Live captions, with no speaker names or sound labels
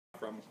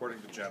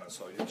according to Jenna.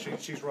 So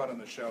she's running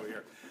the show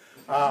here.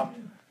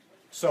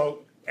 So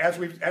as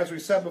we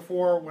said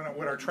before,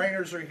 when our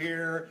trainers are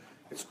here,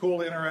 it's cool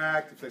to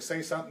interact. If they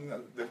say something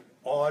that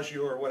awes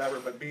you or whatever,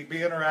 but be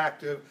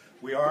interactive.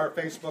 We are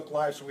Facebook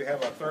Live, so we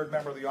have a third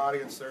member of the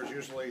audience. There's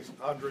usually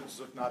hundreds,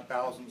 if not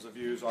thousands, of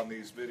views on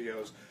these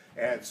videos,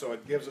 and so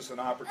it gives us an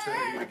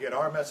opportunity to get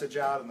our message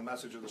out and the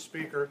message of the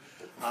speaker,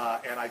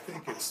 and I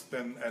think it's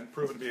been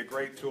proven to be a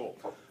great tool.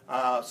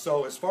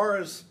 So as far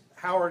as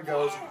Howard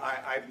goes,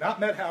 I've not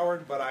met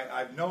Howard, but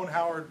I've known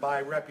Howard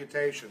by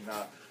reputation.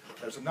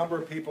 There's a number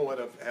of people that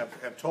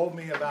have told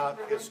me about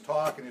his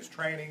talk and his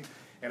training,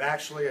 and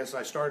actually as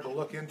I started to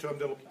look into him,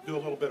 do a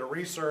little bit of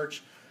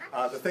research,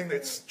 the thing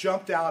that's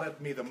jumped out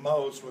at me the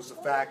most was the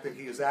fact that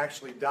he is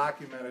actually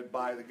documented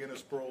by the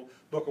Guinness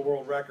Book of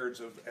World Records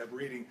of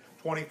reading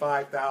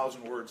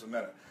 25,000 words a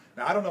minute.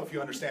 Now, I don't know if you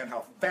understand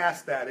how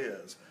fast that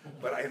is,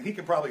 and he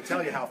can probably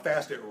tell you how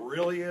fast it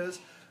really is,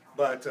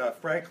 but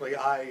frankly,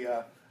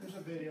 there's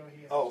a video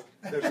here. Oh,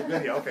 there's a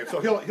video. Okay,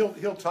 so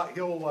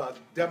he'll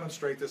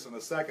demonstrate this in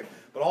a second.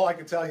 But all I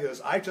can tell you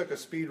is I took a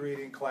speed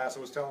reading class.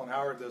 I was telling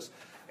Howard this,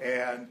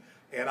 and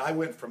I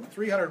went from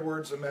 300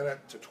 words a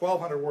minute to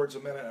 1,200 words a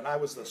minute, and I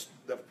was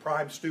the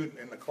prime student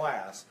in the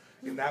class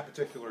in that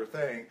particular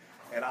thing.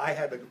 And I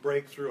had to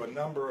break through a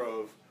number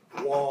of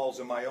walls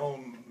in my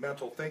own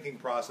mental thinking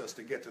process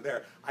to get to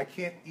there. I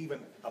can't even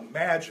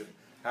imagine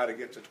how to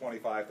get to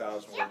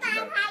 25,000 words a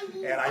minute.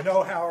 And I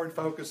know Howard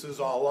focuses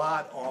a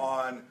lot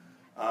on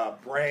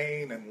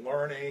brain and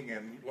learning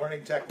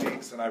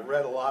techniques, and I've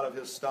read a lot of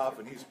his stuff,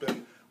 and he's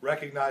been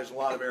recognized in a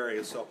lot of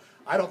areas. So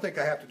I don't think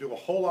I have to do a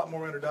whole lot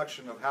more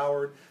introduction of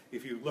Howard.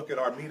 If you look at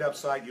our meetup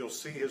site, you'll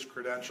see his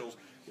credentials.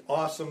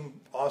 Awesome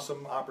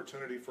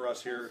opportunity for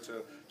us here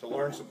to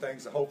learn some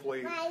things that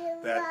hopefully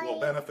that will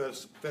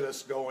benefit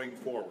us going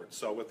forward.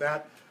 So with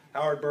that,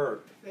 Howard Berg.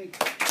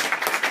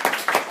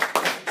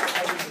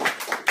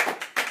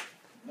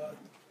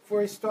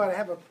 Before I start, I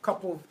have a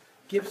couple of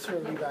gifts for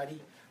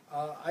everybody.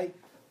 I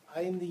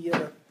am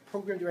the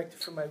program director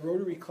for my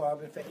Rotary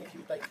Club. In fact, if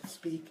you'd like to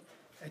speak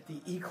at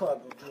the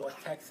E-Club of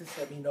North Texas,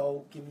 let me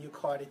know. Give me your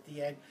card at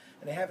the end.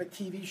 And I have a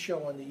TV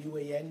show on the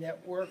UAN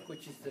network,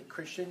 which is the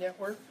Christian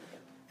network.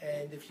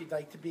 And if you'd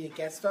like to be a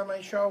guest on my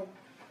show,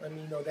 let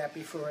me know that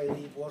before I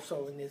leave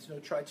also. And there's no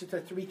charge. It's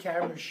a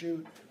 3-camera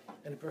shoot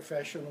in a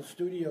professional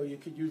studio. You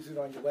could use it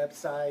on your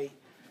website.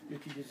 You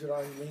could use it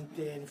on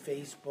LinkedIn,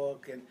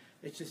 Facebook, and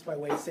it's just my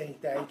way of saying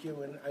thank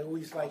you. And I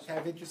always like to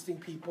have interesting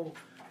people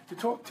to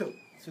talk to,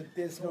 so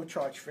there's no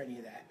charge for any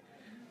of that.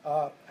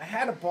 I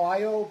had a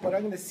bio, but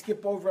I'm going to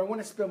skip over. I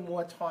want to spend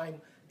more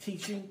time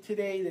teaching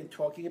today than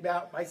talking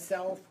about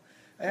myself.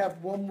 I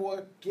have one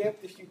more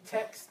gift. If you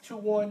text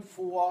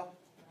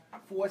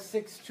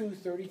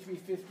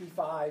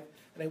 214-462-3355,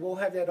 and I will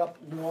have that up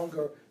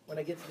longer when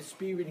I get to the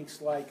speed reading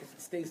slide because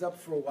it stays up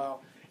for a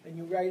while, and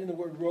you write in the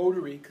word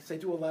Rotary, because I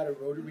do a lot of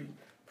Rotary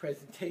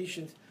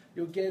presentations,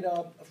 you'll get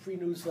a free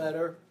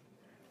newsletter,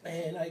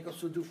 and I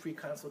also do free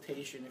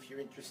consultation if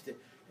you're interested,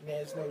 and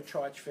there's no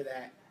charge for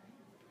that.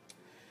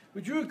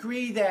 Would you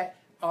agree that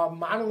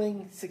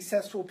modeling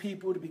successful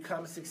people to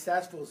become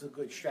successful is a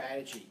good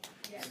strategy?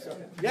 Yes. So,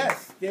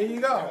 yes, there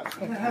you go.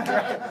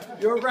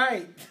 You're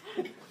right.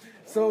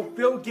 So if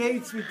Bill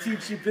Gates would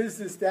teach you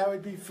business, that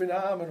would be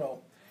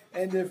phenomenal.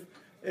 And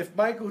if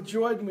Michael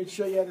Jordan would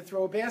show you how to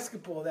throw a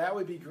basketball, that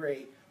would be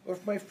great. Or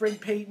if my friend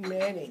Peyton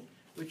Manning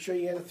would show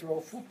you how to throw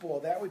a football,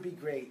 that would be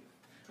great.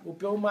 Well,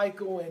 Bill,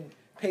 Michael, and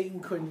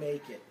Peyton couldn't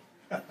make it.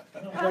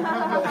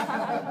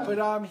 But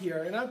I'm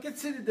here, and I'm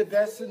considered the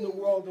best in the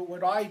world at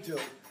what I do.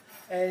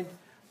 And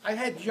I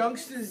had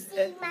youngsters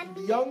as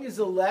young as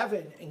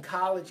 11 in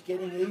college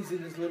getting A's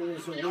in as little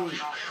as a week.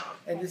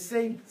 And the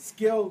same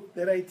skill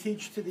that I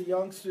teach to the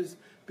youngsters,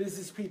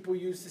 business people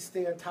use to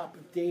stay on top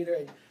of data,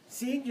 and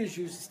seniors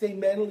use to stay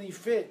mentally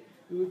fit.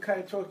 We were kind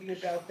of talking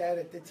about that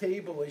at the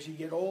table as you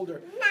get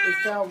older. They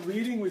found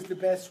reading was the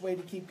best way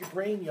to keep your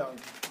brain young.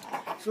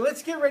 So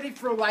let's get ready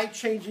for a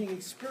life-changing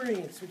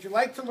experience. Would you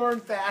like to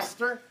learn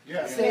faster?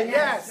 Yes. Say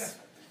yes.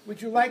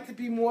 Would you like to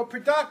be more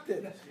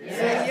productive? Yes.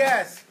 Say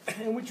yes.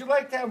 And would you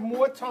like to have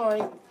more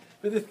time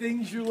for the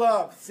things you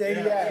love? Say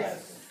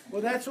yes.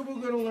 Well, that's what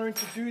we're going to learn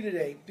to do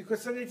today,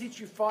 because I'm going to teach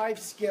you 5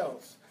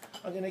 skills.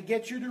 I'm going to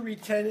get you to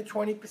read 10 to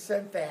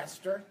 20%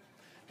 faster.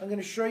 I'm going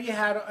to show you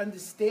how to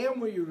understand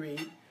what you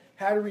read,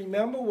 how to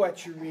remember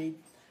what you read.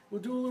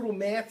 We'll do a little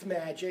math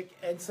magic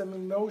and some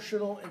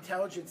emotional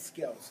intelligence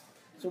skills.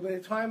 So by the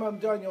time I'm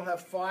done, you'll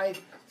have 5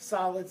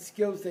 solid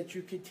skills that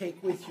you can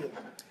take with you.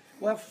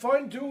 We'll have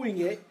fun doing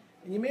it,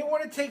 and you may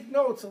want to take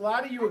notes. A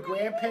lot of you are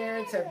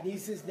grandparents, have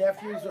nieces,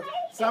 nephews, or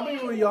some of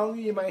you are younger,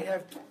 you might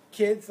have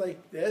kids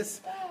like this.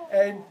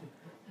 And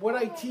what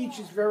I teach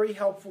is very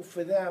helpful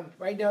for them.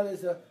 Right now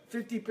there's a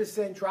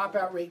 50%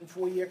 dropout rate in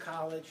 4-year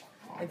college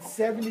and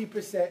 70% in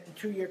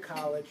 2-year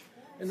college.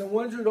 And the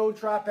ones who don't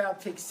drop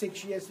out take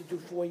 6 years to do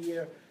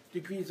 4-year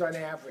degrees on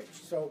average.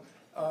 So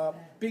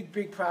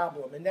big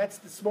problem. And that's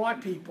the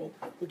smart people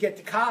who get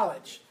to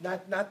college,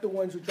 not the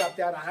ones who dropped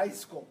out of high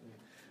school.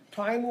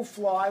 Time will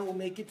fly, we'll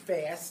make it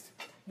fast.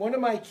 one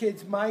of my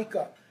kids,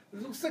 Micah,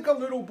 it looks like a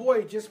little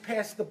boy just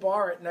passed the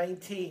bar at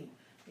 19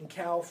 in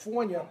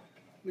California.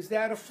 Was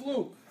that a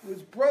fluke?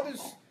 His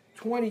brother's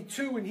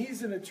 22 and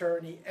he's an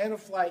attorney and a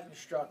flight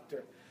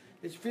instructor.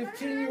 His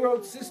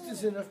 15-year-old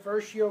sister's in her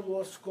first year of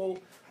law school,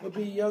 will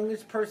be the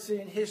youngest person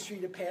in history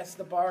to pass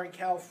the bar in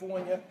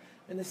California.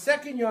 And the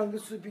second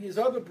youngest would be his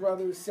other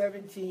brother, who's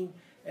 17,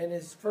 and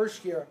his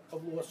first year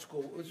of law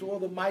school. It was all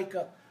the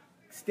Micah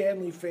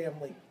Stanley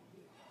family.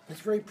 I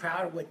was very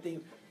proud of what they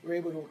were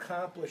able to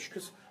accomplish,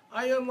 because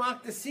I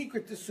unlocked the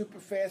secret to super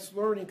fast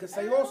learning, because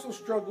I also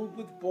struggled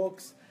with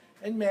books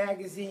and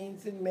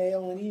magazines and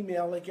mail and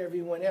email like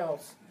everyone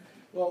else.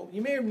 Well,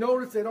 you may have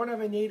noticed I don't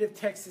have a native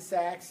Texas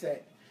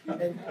accent.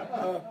 And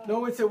no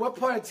one said, what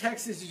part of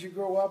Texas did you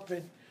grow up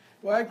in?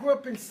 Well, I grew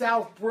up in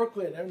South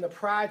Brooklyn, in the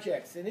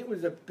projects, and it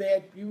was a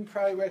bad, you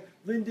probably read,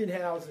 Linden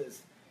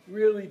houses.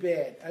 Really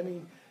bad. I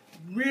mean,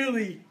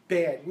 really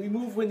bad. We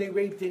moved when they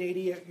raped an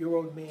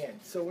 88-year-old man.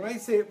 So when I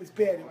say it was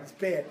bad, it was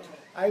bad.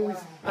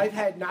 I've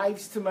had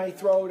knives to my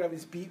throat. I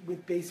was beaten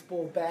with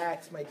baseball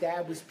bats. My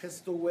dad was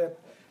pistol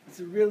whipped.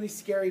 It's a really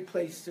scary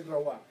place to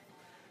grow up.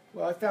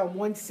 Well, I found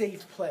one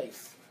safe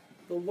place.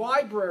 The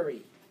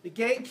library. The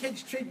gang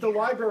kids treat the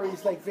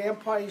libraries like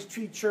vampires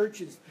treat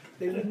churches.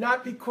 They would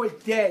not be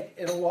caught dead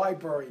in a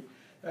library.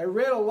 I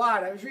read a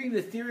lot. I was reading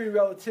the theory of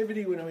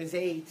relativity when I was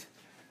 8.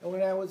 And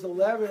when I was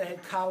 11, I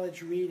had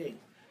college reading.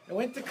 I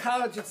went to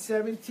college at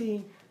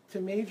 17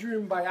 to major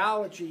in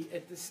biology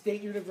at the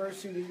State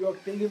University of New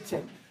York,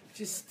 Binghamton,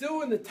 which is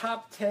still in the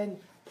top 10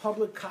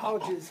 public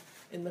colleges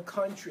in the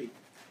country.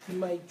 In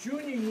my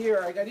junior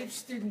year, I got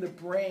interested in the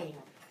brain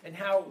and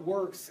how it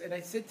works. And I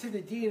said to the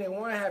dean, I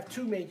want to have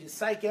 2 majors,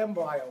 psych and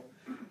bio.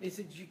 He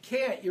said, you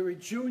can't, you're a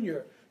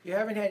junior. You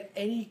haven't had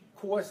any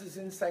courses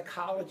in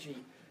psychology.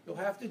 You'll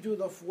have to do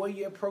the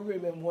 4-year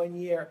program in 1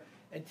 year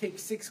and take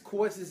 6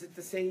 courses at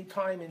the same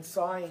time in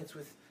science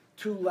with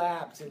 2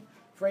 labs. And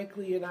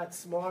frankly, you're not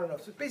smart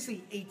enough. So it's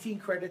basically 18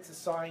 credits of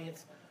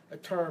science a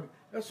term.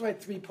 I also had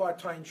 3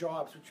 part-time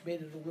jobs, which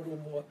made it a little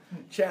more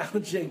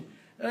challenging.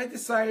 And I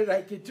decided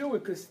I could do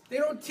it because they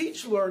don't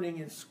teach learning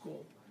in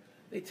school.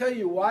 They tell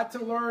you what to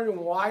learn and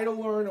why to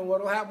learn and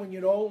what will happen when you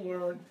don't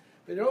learn.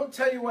 But they don't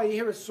tell you why you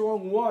hear a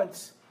song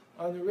once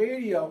on the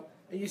radio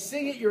and you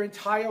sing it your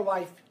entire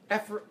life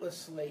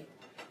effortlessly.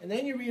 And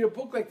then you read a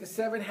book like The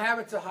 7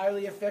 Habits of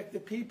Highly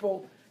Effective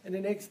People, and the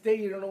next day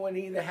you don't know what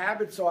any of the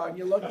habits are, and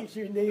you're lucky if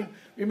your name,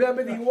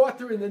 remember the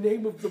author and the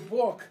name of the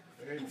book.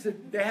 So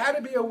there had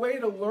to be a way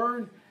to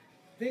learn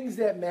things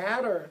that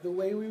matter the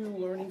way we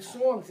were learning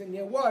songs, and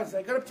there was.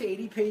 I got up to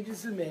 80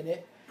 pages a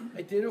minute.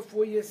 I did a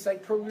 4-year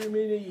psych program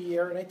in a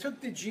year, and I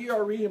took the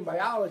GRE in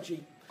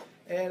biology,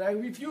 and I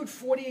reviewed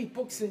 48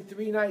 books in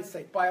 3 nights,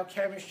 like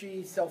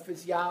biochemistry, cell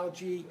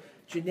physiology,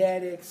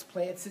 genetics,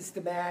 plant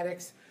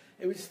systematics.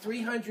 It was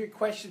 300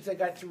 questions I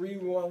got 3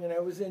 wrong, and I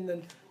was in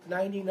the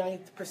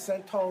 99th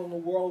percentile in the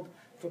world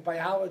for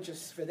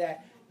biologists for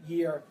that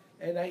year.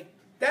 And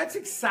that's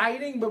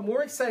exciting, but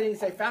more exciting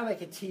is I found I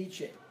could teach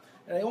it.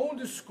 And I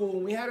owned a school,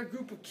 and we had a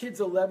group of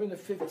kids 11 to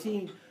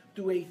 15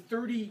 do a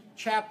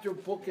 30-chapter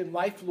book in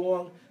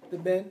lifelong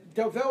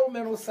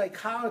developmental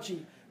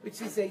psychology,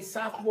 which is a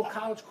sophomore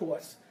college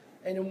course.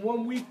 And in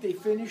 1 week, they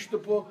finished the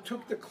book,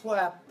 took the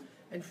clap,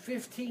 and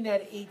 15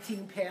 out of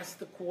 18 passed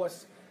the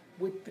course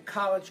with the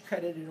college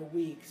credit in a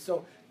week.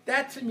 So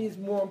that, to me, is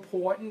more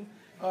important.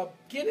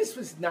 Guinness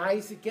was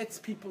nice. It gets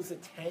people's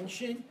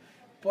attention.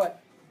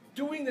 But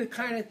doing the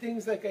kind of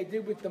things like I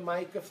did with the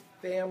Micah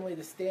family,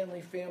 the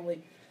Stanley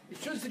family, it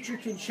shows that you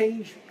can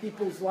change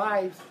people's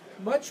lives.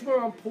 Much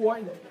more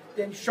important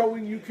than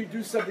showing you could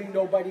do something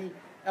nobody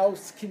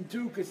else can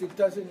do, because it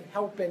doesn't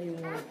help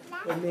anyone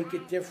or make a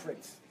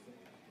difference.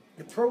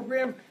 The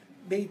program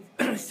made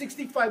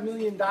 $65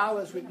 million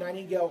with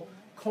Nightingale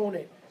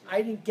Conant.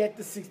 I didn't get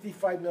the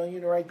 $65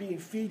 million, or I'd be in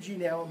Fiji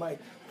now on my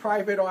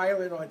private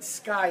island on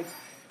Skype,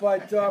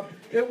 but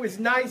it was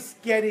nice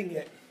getting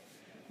it.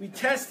 We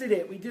tested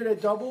it. We did a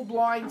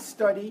double-blind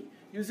study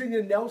using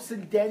the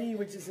Nelson-Denny,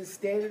 which is a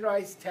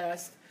standardized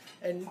test.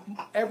 And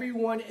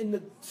everyone in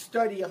the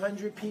study,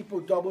 100 people,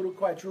 doubled or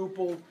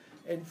quadrupled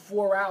in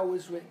 4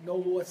 hours with no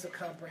loss of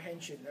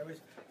comprehension. I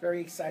was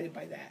very excited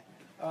by that.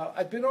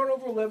 I've been on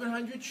over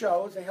 1,100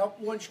 shows. I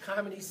helped launch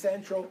Comedy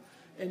Central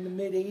in the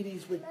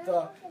mid-'80s with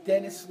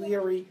Dennis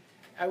Leary.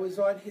 I was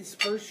on his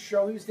first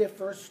show. He was their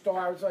first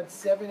star. I was on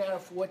 7 out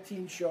of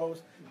 14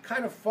 shows.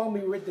 Kind of fun.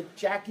 We were at the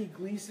Jackie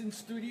Gleason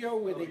studio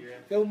where they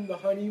filmed The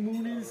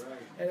Honeymooners,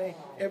 and they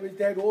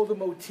had all the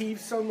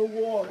motifs on the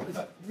wall. It was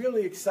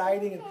really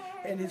exciting.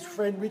 And his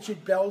friend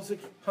Richard Belzer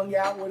hung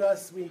out with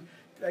us.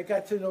 I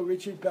got to know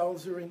Richard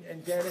Belzer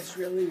and Dennis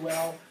really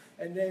well.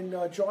 And then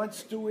Jon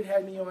Stewart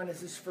had me on as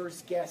his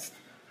first guest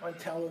on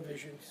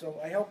television. So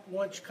I helped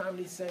launch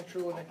Comedy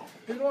Central, and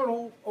I've been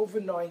on over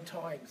 9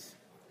 times.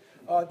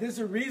 There's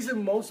a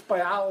reason most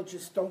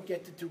biologists don't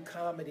get to do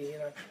comedy,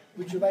 and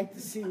would you like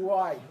to see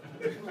why?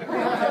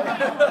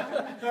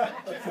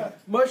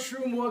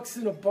 Mushroom walks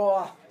in a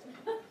bar.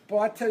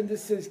 Bartender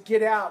says,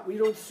 "Get out, we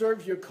don't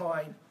serve your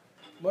kind."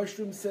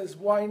 Mushroom says,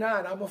 "Why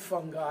not? I'm a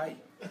fungi."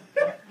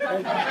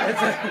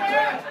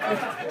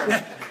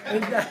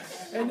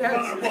 And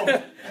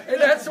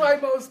that's why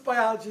most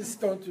biologists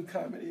don't do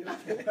comedy.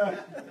 Okay?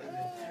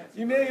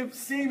 You may have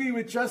seen me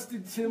with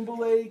Justin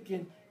Timberlake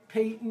and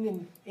Peyton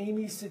and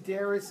Amy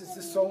Sedaris as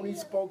the Sony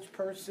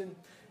spokesperson.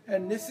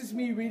 And this is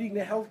me reading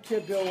the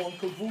healthcare bill on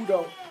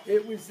Cavuto.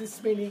 It was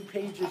this many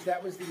pages.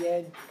 That was the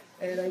end.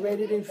 And I read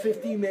it in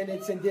 50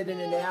 minutes and did an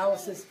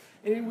analysis.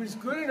 And it was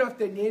good enough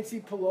that Nancy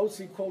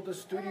Pelosi called the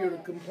studio to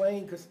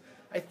complain because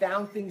I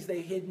found things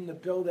they hid in the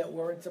bill that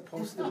weren't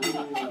supposed to be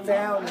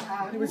found.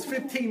 It was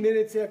 15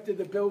 minutes after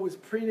the bill was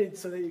printed,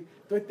 so they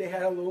thought they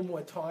had a little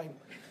more time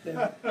than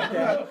that.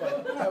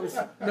 But that was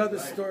another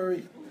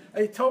story.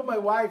 I told my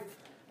wife,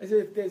 I said,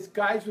 if there's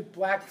guys with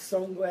black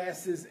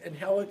sunglasses and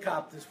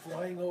helicopters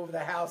flying over the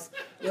house,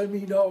 let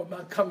me know. I'm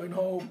not coming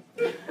home.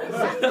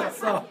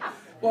 So,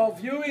 while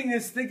viewing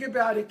this, think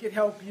about it could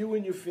help you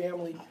and your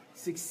family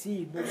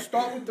succeed. We'll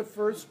start with the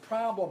first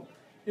problem,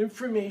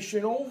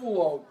 information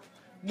overload.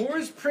 More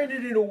is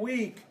printed in a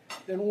week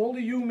than all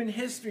the human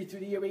history through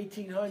the year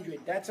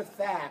 1800. That's a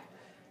fact.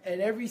 And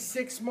every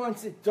 6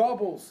 months it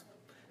doubles.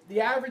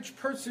 The average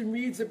person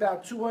reads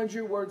about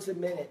 200 words a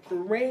minute. The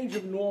range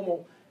of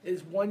normal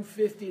is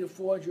 150 to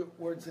 400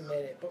 words a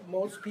minute, but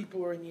most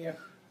people are near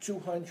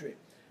 200.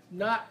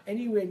 Not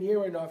anywhere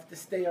near enough to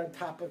stay on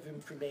top of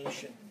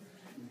information.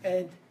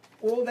 And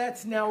all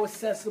that's now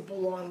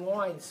accessible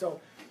online, so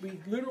we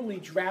literally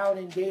drown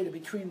in data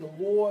between the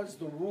laws,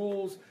 the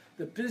rules,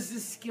 the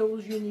business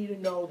skills you need to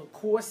know, the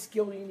core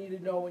skill you need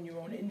to know in your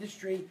own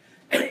industry.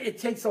 It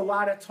takes a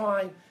lot of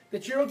time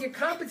that you don't get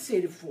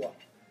compensated for.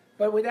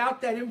 But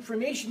without that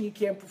information, you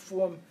can't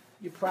perform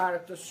your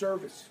product or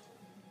service.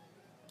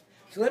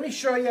 So let me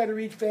show you how to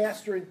read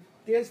faster. And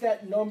there's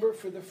that number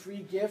for the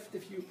free gift.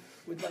 If you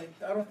would like,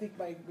 I don't think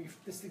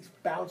this thing's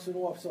bouncing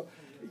off. So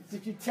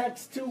if you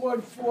text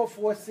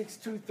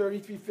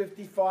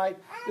 214-462-3355,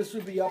 this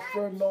will be up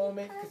for a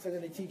moment because I'm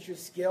going to teach you a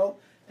skill.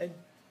 And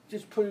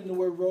just put in the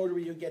word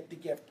Rotary, you'll get the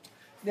gift.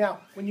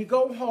 Now, when you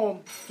go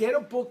home, get a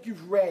book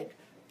you've read,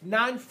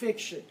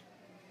 nonfiction,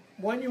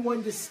 one you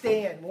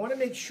understand. You want to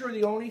make sure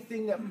the only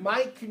thing that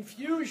might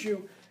confuse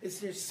you is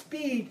their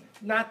speed,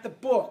 not the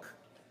book.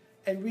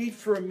 And read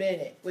for a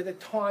minute with a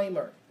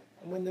timer.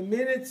 And when the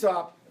minute's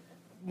up,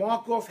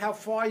 mark off how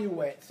far you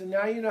went. So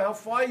now you know how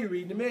far you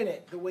read in a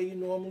minute, the way you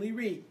normally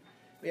read.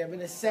 We have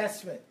an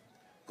assessment.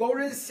 Go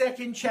to the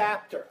second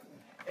chapter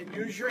and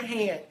use your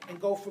hand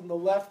and go from the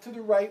left to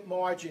the right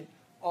margin,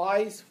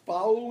 eyes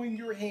following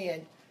your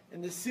hand,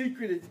 and the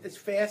secret is as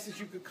fast as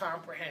you could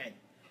comprehend.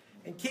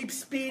 And keep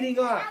speeding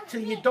up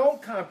till you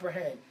don't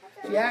comprehend.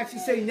 So you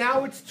actually say,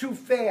 now it's too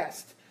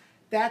fast.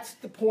 That's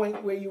the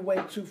point where you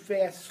went too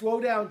fast. Slow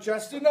down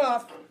just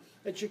enough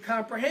that your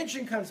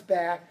comprehension comes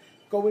back,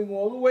 going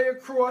all the way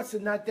across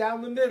and not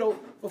down the middle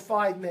for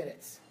 5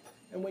 minutes.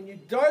 And when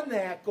you've done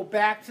that, go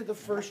back to the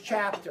first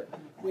chapter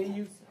where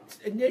you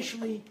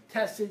initially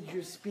tested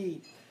your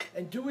speed.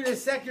 And do it a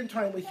second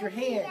time with your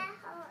hand.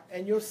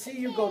 And you'll see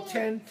you go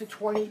 10 to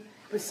 20%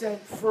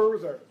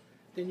 further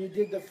than you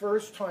did the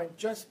first time,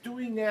 just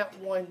doing that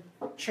one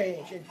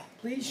change. And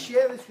please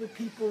share this with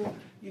people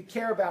you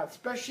care about,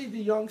 especially the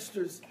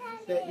youngsters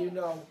that you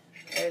know.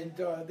 And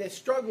they're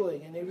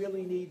struggling and they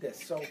really need this,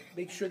 so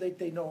make sure that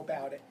they know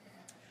about it.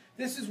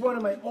 This is one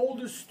of my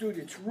older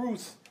students,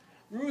 Ruth.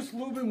 Ruth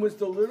Lubin was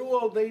the little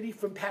old lady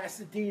from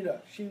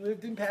Pasadena. She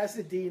lived in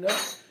Pasadena,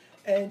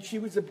 and she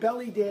was a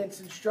belly dance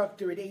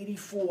instructor at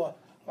 84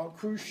 on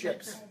cruise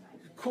ships.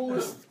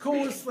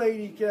 Coolest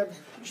lady you could ever.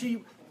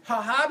 Her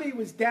hobby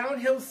was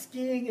downhill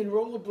skiing and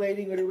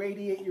rollerblading with her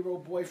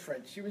 88-year-old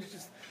boyfriend. She was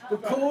just the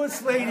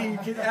coolest lady you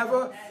could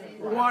ever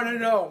want to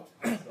know.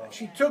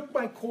 She took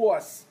my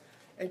course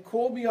and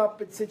called me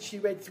up and said she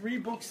read 3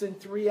 books in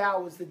 3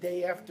 hours the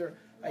day after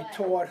I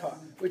taught her,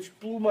 which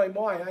blew my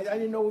mind. I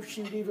didn't know if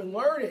she would even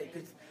learn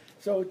it.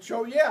 So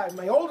yeah,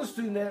 my oldest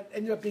student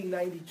ended up being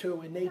 92,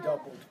 and they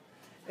doubled.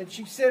 And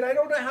she said, I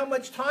don't know how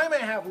much time I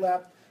have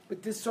left,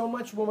 but there's so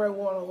much more I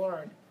want to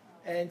learn.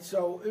 And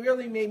so it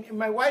really made me,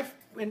 my wife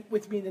went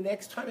with me the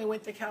next time I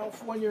went to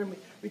California, and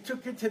we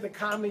took her to the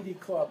comedy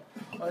club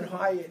on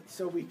Hyatt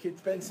so we could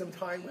spend some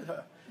time with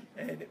her.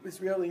 And it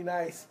was really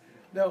nice.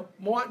 Now,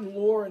 Martin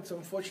Lawrence,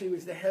 unfortunately,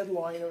 was the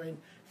headliner, and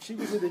she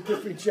was in a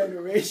different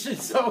generation,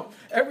 so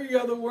every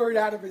other word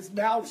out of his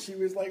mouth, she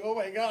was like, oh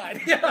my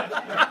God.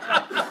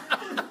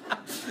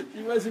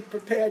 She wasn't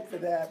prepared for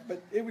that,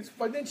 but it was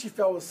fun. Then she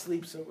fell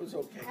asleep, so it was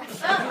okay.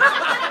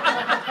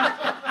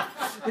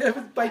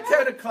 By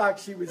 10 o'clock,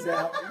 she was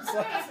out.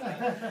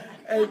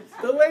 And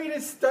the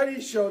latest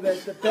studies show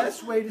that the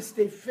best way to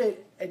stay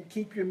fit and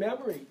keep your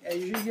memory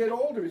as you get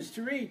older is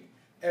to read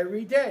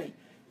every day.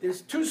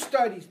 There's 2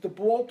 studies, the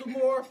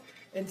Baltimore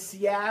and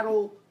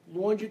Seattle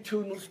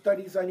longitudinal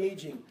studies on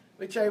aging,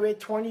 which I read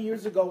 20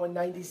 years ago in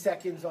 90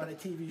 seconds on a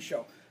TV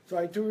show. So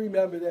I do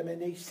remember them, and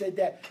they said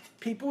that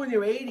people in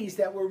their 80s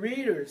that were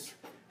readers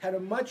had a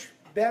much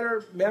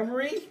better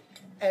memory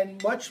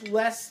and much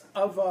less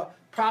of a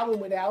problem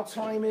with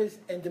Alzheimer's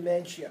and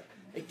dementia.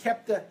 It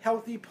kept the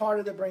healthy part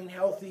of the brain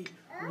healthy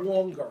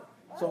longer.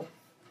 So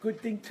good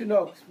thing to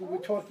know, because when we're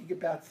talking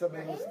about some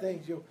of those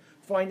things, you'll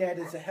find that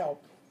as a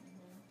help.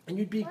 And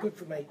you'd be good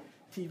for my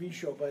TV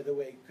show, by the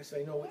way, because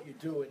I know what you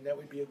do, and that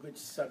would be a good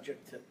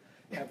subject to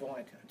have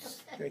on.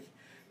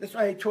 That's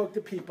why I talk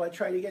to people. I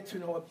try to get to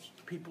know what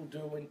people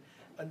do and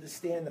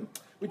understand them.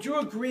 Would you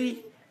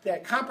agree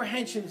that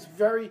comprehension is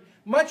very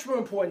much more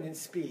important than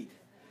speed?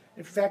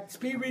 In fact,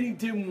 speed reading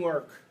didn't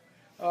work.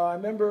 I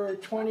remember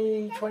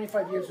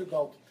 25 years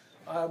ago,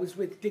 I was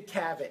with Dick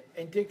Cavett,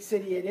 and Dick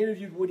said he had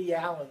interviewed Woody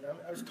Allen.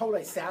 I was told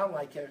I sound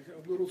like a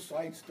little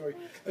side story.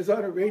 I was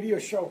on a radio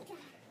show,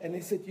 and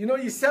they said, you know,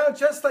 you sound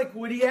just like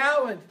Woody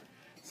Allen.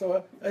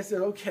 So I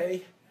said,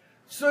 okay.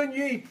 Sun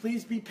Yi,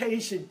 please be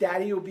patient.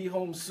 Daddy will be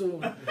home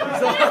soon. And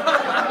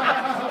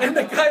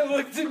the guy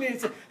looked at me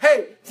and said,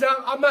 hey,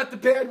 I'm not the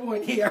bad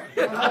one here.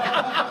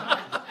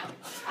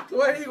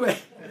 So anyway,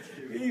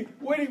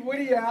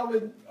 Woody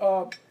Allen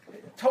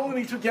told him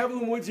he took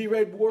Evelyn Woods, he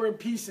read War and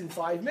Peace in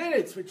 5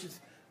 minutes, which is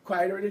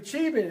quite an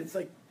achievement. It's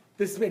like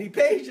this many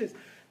pages.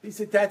 He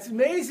said, that's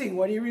amazing.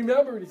 What do you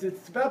remember? He said,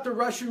 it's about the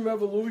Russian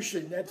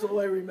Revolution. That's all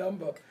I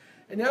remember.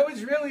 And that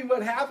was really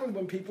what happened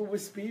when people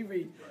would speed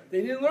read.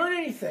 They didn't learn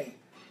anything.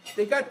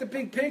 They got the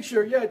big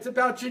picture. Yeah, it's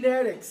about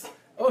genetics.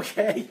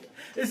 Okay,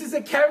 this is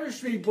a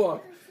chemistry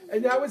book.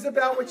 And that was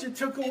about what you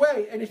took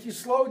away. And if you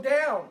slow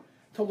down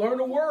to learn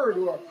a word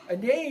or a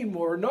name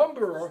or a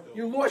number, or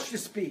you lost your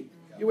speed.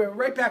 You went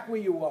right back where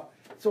you were.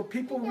 So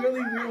people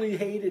really, really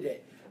hated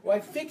it. Well,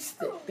 I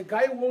fixed it. The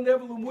guy who owned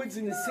Evelyn Woods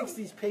in the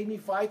 60s paid me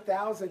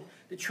 $5,000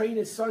 to train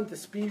his son to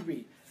speed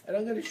read. And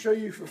I'm going to show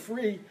you for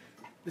free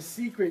the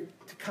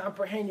secret to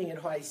comprehending at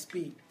high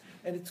speed.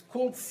 And it's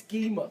called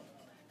schema.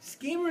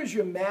 Schema is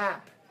your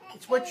map.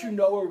 It's what you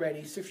know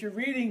already. So if you're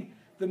reading,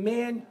 the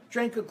man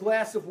drank a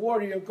glass of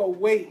water, you'll go,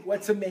 wait,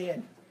 what's a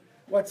man?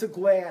 What's a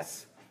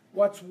glass?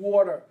 What's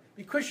water?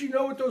 Because you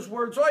know what those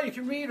words are, you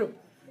can read them.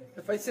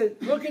 If I said,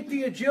 look at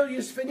the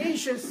Agilis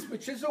Phoenicius,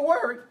 which is a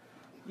word,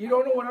 you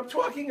don't know what I'm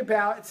talking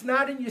about. It's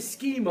not in your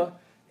schema.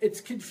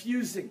 It's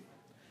confusing.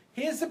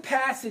 Here's a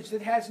passage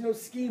that has no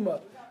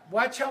schema.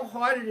 Watch how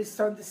hard it is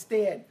to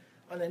understand.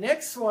 On the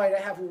next slide, I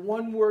have a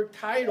one-word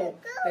title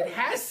that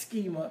has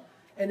schema,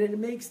 and it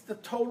makes the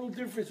total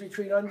difference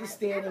between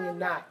understanding and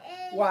not.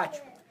 Watch.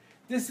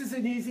 This is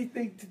an easy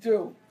thing to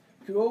do.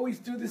 You could always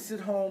do this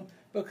at home,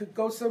 but could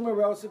go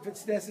somewhere else if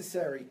it's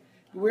necessary.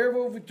 Beware of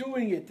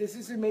overdoing it. This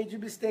is a major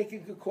mistake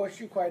and could cost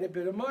you quite a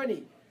bit of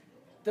money.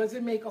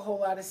 Doesn't make a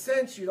whole lot of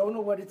sense. You don't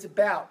know what it's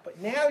about. But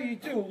now you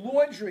do.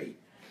 Laundry.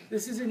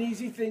 This is an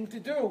easy thing to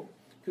do.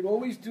 Could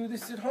always do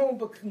this at home,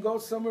 but can go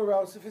somewhere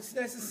else if it's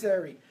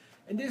necessary.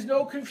 And there's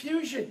no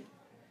confusion.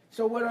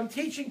 So what I'm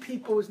teaching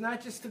people is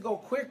not just to go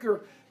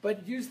quicker,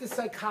 but use the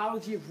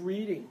psychology of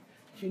reading.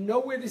 If you know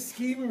where the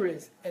schema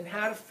is and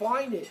how to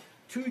find it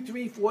 2,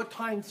 3, 4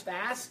 times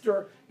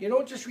faster, you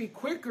don't just read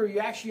quicker, you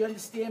actually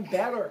understand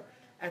better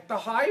at the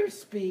higher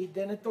speed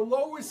than at the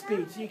lower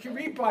speed. So you can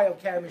read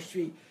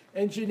biochemistry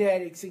and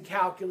genetics and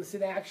calculus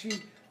and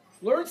actually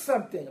learn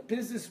something, a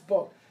business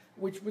book,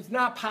 which was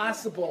not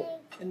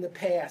possible in the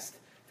past.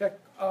 In fact,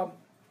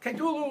 can I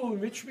do a little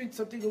enrichment,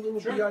 something a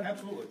little beyond?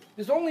 Absolutely.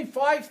 There's only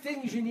 5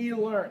 things you need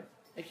to learn.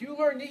 If you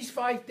learn these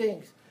 5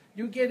 things,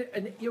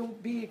 you'll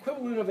be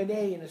equivalent of an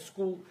A in a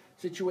school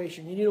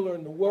situation. You need to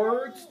learn the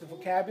words, the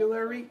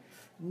vocabulary,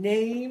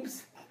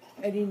 names,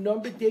 any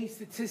number, date,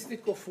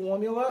 statistical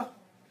formula,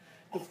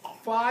 the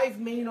 5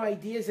 main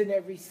ideas in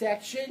every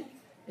section,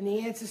 and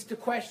the answers to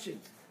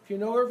questions. If you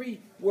know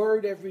every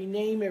word, every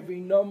name, every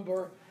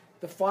number,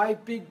 the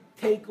 5 big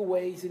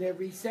takeaways in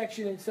every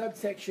section and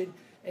subsection,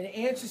 and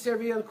answers to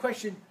every other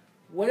question,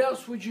 what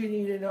else would you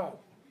need to know?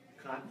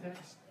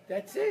 Context?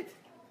 That's it.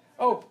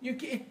 Oh,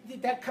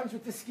 that comes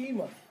with the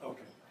schema.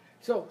 Okay.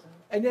 So,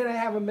 and then I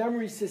have a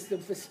memory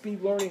system for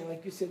speed learning,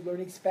 like you said,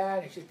 learning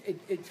Spanish.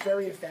 It's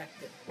very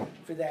effective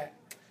for that.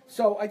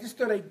 So I just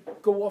thought I'd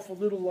go off a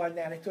little on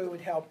that. I thought it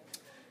would help.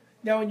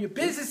 Now, in your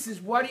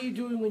businesses, what are you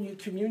doing when you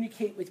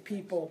communicate with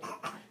people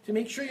to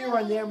make sure you're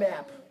on their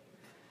map?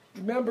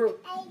 Remember,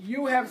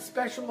 you have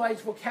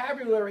specialized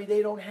vocabulary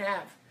they don't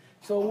have.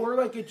 So a word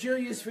like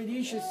Agilis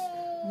Phoenicius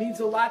means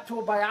a lot to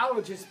a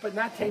biologist, but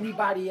not to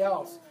anybody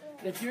else.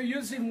 And if you're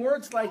using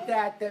words like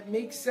that, that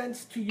make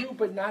sense to you,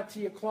 but not to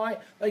your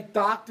client, like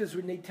doctors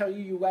when they tell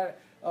you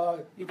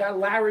you got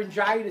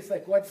laryngitis,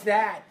 like what's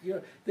that?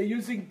 They're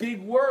using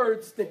big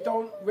words that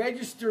don't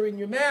register in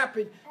your map,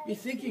 and you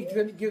think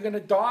you're going to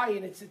die,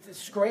 and it's a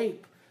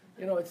scrape.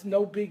 It's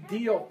no big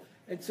deal.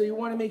 And so you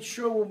want to make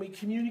sure when we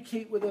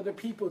communicate with other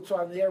people, it's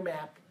on their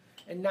map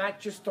and not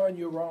just on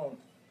your own.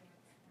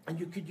 And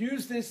you could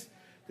use this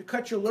to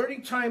cut your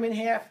learning time in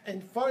half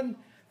and find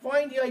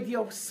the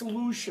ideal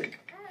solution.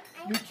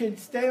 You can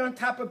stay on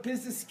top of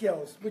business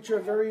skills, which are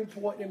very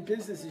important in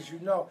business, as you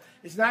know.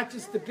 It's not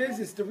just the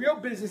business. The real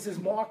business is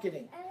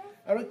marketing.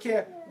 I don't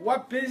care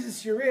what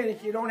business you're in.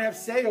 If you don't have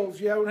sales,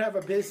 you don't have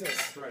a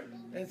business. Right.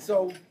 And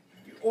so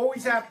you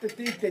always have to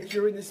think that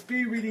you're in the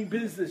speed reading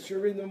business,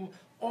 you're in the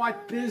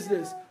art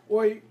business,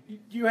 or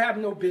you have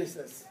no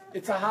business.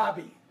 It's a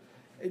hobby.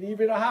 And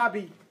even a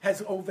hobby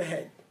has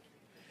overhead.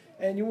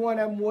 and you want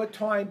to have more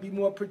time, be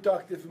more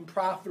productive and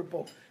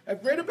profitable.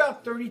 I've read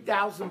about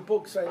 30,000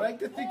 books. I like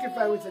to think if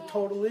I was a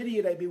total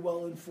idiot, I'd be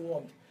well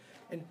informed.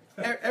 And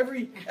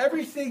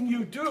everything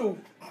you do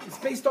is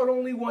based on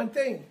only one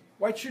thing,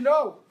 what you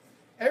know.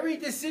 Every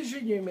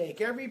decision you make,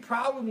 every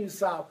problem you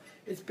solve,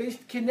 is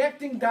based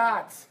connecting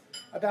dots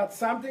about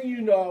something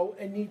you know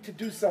and need to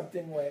do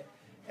something with.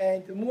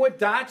 And the more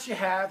dots you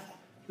have,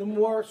 the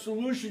more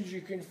solutions you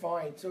can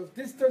find. So if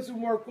this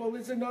doesn't work, well,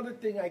 there's another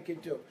thing I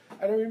could do.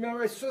 I don't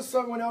remember, I saw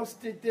someone else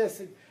did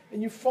this.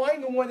 And you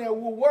find the one that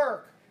will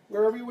work,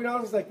 where everyone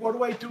else is like, what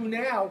do I do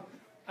now?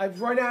 I've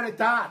run out of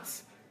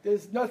dots.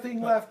 There's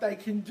nothing left I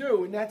can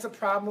do. And that's a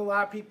problem a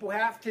lot of people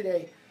have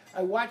today.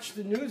 I watch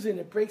the news and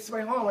it breaks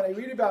my heart when I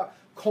read about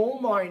coal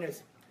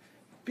miners.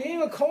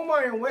 Being a coal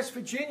miner in West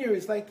Virginia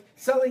is like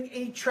selling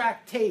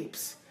 8-track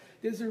tapes.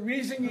 There's a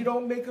reason you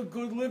don't make a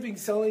good living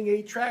selling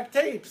 8-track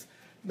tapes.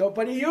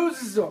 Nobody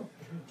uses them.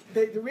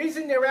 The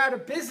reason they're out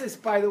of business,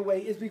 by the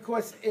way, is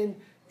because in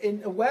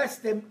the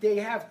West, they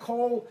have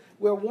coal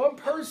where one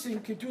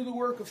person could do the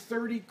work of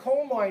 30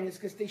 coal miners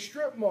because they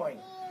strip mine.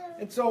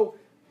 And so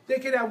they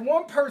could have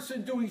one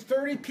person doing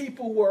 30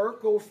 people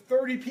work or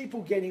 30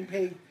 people getting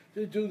paid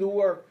to do the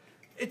work.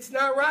 It's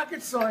not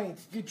rocket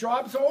science. Your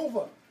job's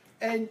over.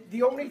 And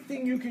the only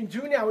thing you can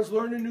do now is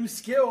learn a new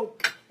skill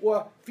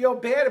or feel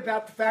bad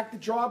about the fact the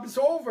job is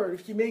over.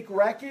 If you make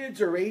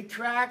records or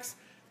 8-tracks,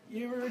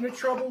 you're in a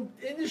troubled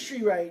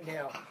industry right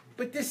now.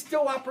 But there's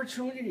still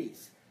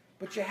opportunities.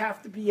 But you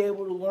have to be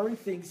able to learn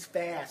things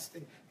fast.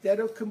 And instead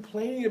of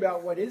complaining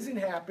about what isn't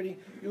happening,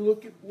 you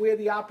look at where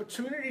the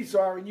opportunities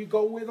are and you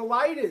go where the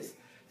light is.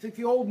 It's like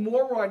the old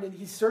moron, and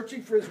he's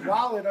searching for his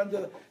wallet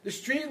under the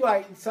street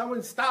light, and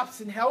someone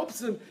stops and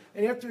helps him,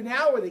 and after an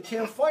hour they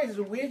can't find it. He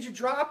says, where'd you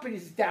drop it?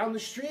 He's down the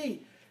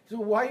street. So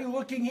why are you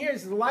looking here? He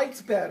says, the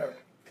light's better.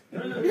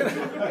 You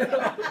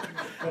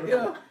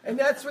know, and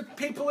that's what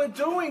people are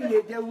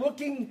doing. They're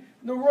looking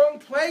in the wrong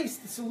place.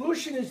 The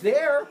solution is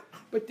there,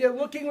 but they're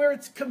looking where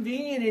it's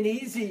convenient and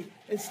easy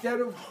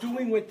instead of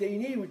doing what they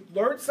need.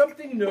 Learn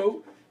something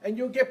new, and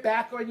you'll get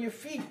back on your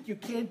feet. You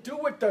can't do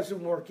what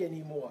doesn't work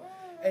anymore.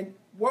 And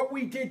what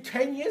we did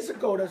 10 years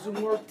ago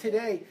doesn't work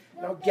today.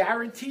 And I'll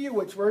guarantee you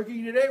what's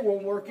working today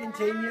won't work in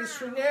 10 years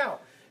from now.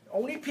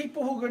 Only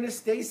people who are going to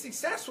stay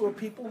successful are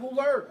people who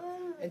learn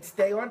and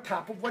stay on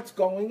top of what's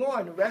going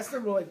on. The rest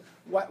of them are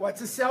like,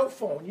 what's a cell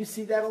phone? You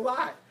see that a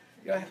lot.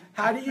 You know,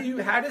 how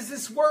does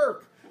this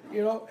work?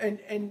 You know,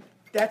 and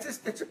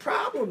that's a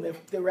problem.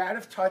 They're out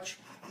of touch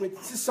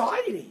with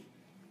society.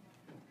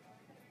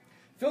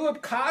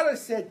 Philip Kotler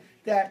said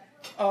that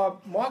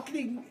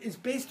marketing is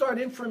based on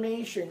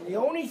information. The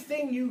only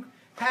thing you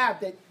have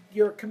that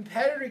your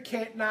competitor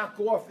can't knock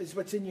off is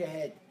what's in your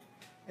head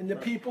and the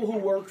people who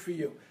work for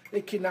you.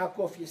 They can knock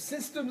off your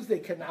systems. They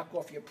can knock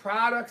off your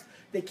products.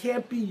 They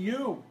can't be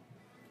you.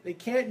 They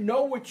can't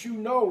know what you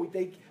know.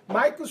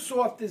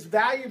 Microsoft is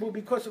valuable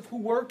because of who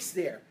works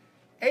there.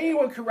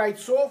 Anyone can write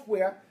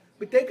software,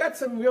 but they got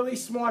some really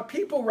smart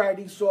people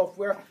writing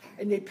software,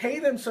 and they pay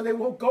them so they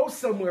won't go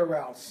somewhere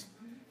else.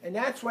 And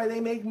that's why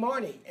they make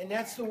money. And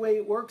that's the way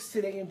it works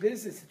today in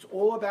business. It's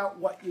all about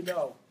what you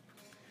know.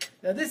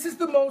 Now, this is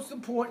the most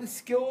important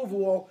skill of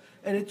all,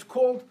 and it's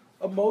called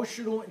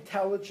emotional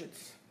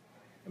intelligence.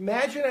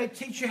 Imagine I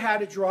teach you how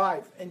to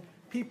drive, and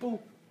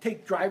people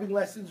take driving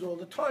lessons all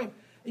the time,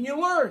 and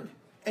you learned,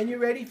 and you're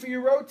ready for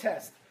your road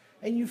test,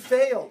 and you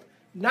failed.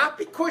 Not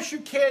because you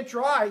can't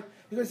drive,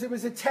 because it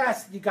was a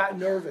test and you got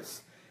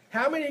nervous.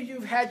 How many of you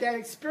have had that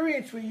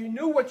experience where you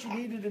knew what you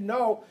needed to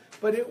know,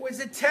 but it was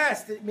a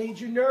test that made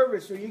you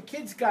nervous, or your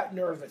kids got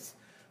nervous?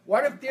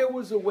 What if there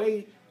was a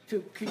way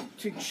to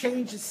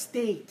change a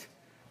state,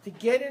 to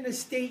get in a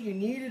state you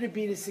needed to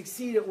be to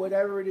succeed at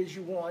whatever it is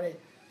you wanted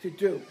to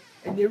do?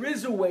 And there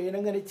is a way, and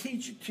I'm going to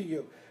teach it to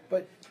you.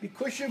 But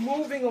because you're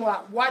moving a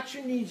lot, watch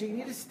your knees. You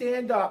need to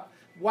stand up.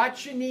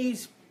 Watch your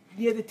knees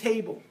near the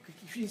table.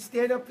 If you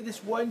stand up for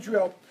this one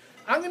drill,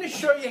 I'm going to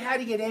show you how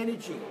to get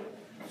energy.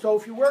 So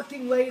if you're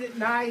working late at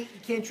night, you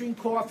can't drink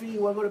coffee,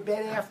 you want to go to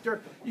bed after,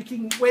 you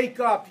can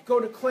wake up. You go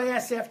to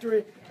class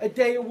after a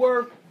day of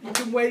work, you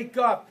can wake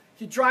up.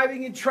 If you're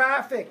driving in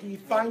traffic and you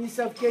find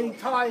yourself getting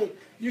tired,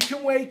 you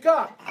can wake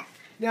up.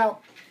 Now,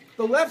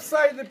 the left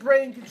side of the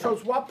brain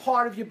controls what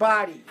part of your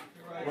body?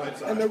 Right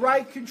side. And the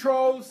right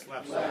controls?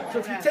 Left side. So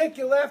if you take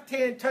your left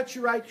hand, touch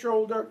your right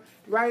shoulder,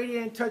 right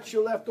hand, touch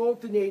your left,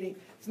 alternating.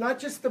 It's not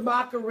just the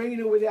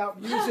Macarena without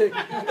music.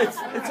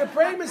 It's a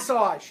brain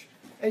massage.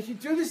 And if you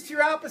do this to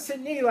your opposite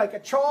knee, like a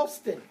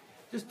Charleston,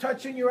 just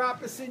touching your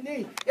opposite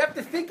knee, you have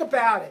to think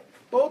about it.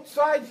 Both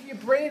sides of your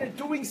brain are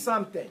doing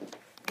something.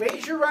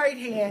 Raise your right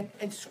hand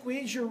and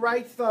squeeze your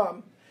right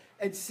thumb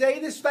and say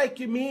this like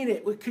you mean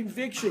it with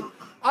conviction.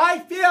 I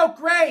feel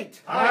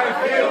great.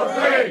 I feel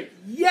great.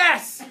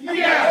 Yes.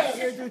 Yes.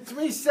 You're going to do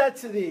 3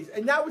 sets of these.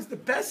 And that was the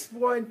best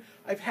one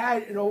I've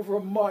had in over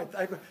a month.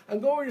 I'm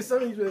going to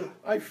some of these with,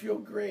 I feel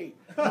great.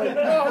 Like,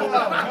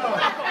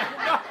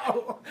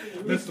 no.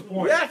 Missed the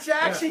point. You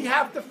actually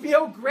have to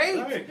feel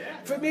great.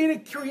 For me to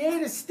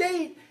create a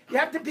state, You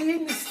have to be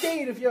in the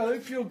state if you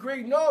feel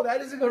great. No, that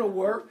isn't going to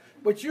work.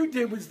 What you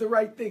did was the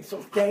right thing.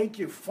 So thank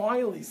you.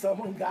 Finally,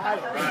 someone got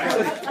it.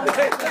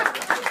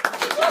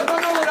 No,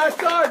 we're not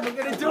done. We're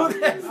going to do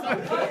this.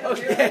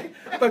 Okay,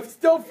 but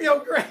still feel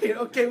great.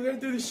 Okay, we're going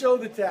to do the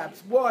shoulder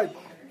taps. 1,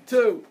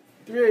 2,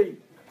 3,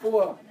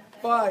 4,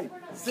 5,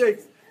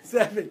 6,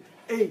 7,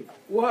 8.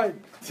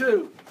 1,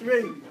 2,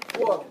 3,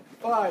 4,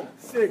 5,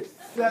 6,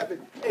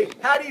 7, 8.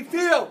 How do you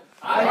feel?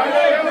 I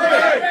feel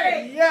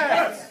great.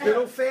 Yes. A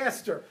little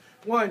faster.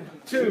 1,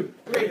 2,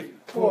 3,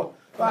 4,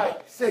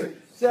 5, 6,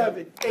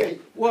 7,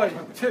 8. 1,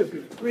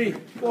 2, 3,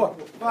 4,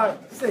 5,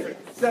 6,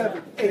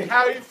 7, 8.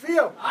 How do you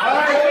feel?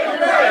 I feel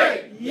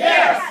great.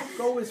 Yes.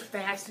 Go as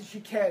fast as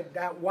you can.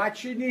 Now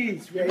watch your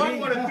knees. Ready? You might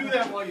want to do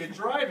that while you're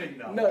driving,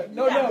 though.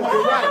 No, you're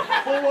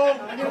right.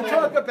 I'm going to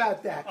talk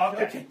about that.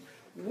 Okay.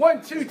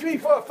 1, 2, 3,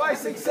 4, 5,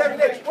 6,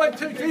 7, 8. 1,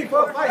 2, 3,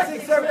 4, 5,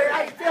 6, 7, 8.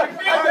 I feel great.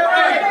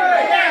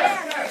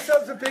 Yes. Give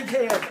yourselves a big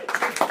hand.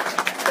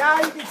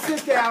 Now you can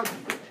sit down.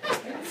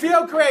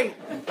 Feel great.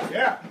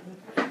 Yeah.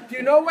 Do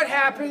you know what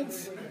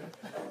happens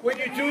when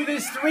you do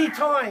this 3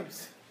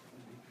 times?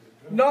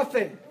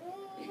 Nothing.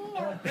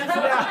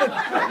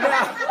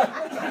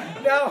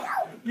 Now,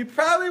 you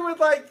probably would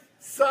like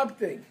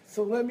something.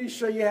 So let me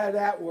show you how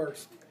that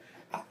works.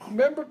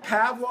 Remember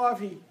Pavlov?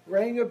 He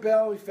rang a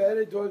bell, he fed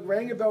a dog,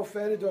 rang a bell,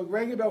 fed a dog,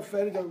 rang a bell,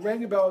 fed a dog,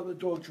 rang a bell, and the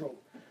dog drove.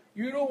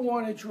 You don't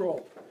want to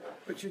drool,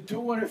 but you do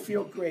want to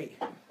feel great.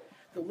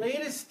 The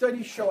latest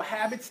studies show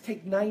habits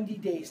take 90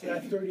 days,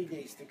 not 30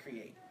 days to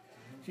create.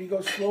 So you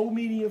go slow,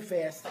 medium,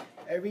 fast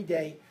every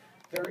day,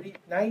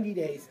 90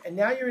 days, and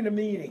now you're in a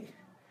meeting,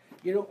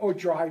 or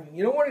driving.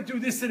 You don't want to do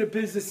this in a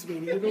business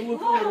meeting. You don't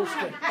look a little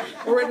straight,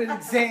 or in an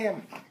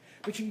exam.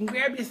 But you can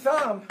grab your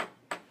thumb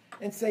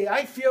and say,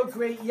 I feel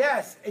great,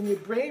 yes. And your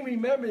brain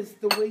remembers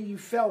the way you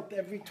felt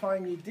every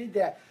time you did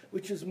that,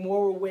 which is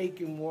more awake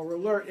and more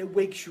alert. It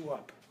wakes you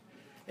up.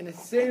 In the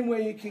same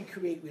way you can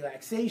create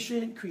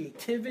relaxation,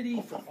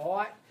 creativity for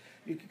art.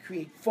 You can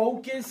create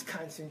focus,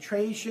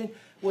 concentration.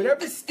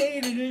 Whatever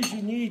state it is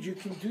you need, you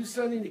can do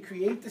something to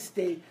create the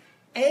state,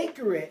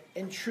 anchor it,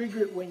 and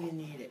trigger it when you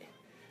need it.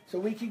 So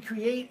we can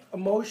create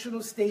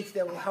emotional states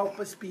that will help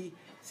us be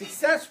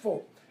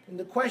successful. And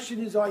the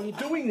question is, are you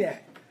doing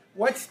that?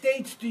 What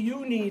states do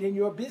you need in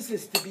your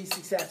business to be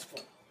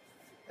successful?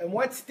 And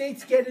what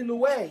states get in the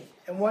way?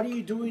 And what are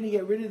you doing to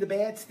get rid of the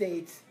bad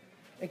states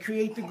and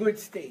create the good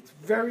states?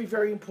 Very,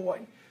 very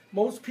important.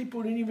 Most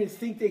people didn't even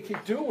think they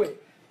could do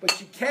it, but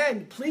you can.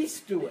 The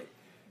police do it.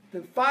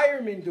 The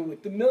firemen do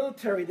it. The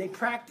military, they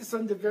practice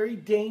under very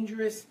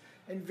dangerous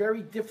and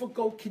very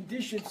difficult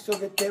conditions so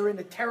that they're in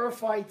a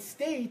terrified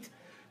state,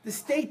 the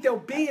state they'll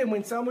be in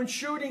when someone's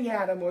shooting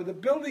at them or the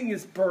building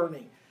is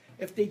burning.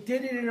 If they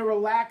did it in a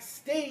relaxed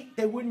state,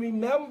 they wouldn't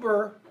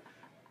remember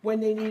when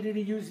they needed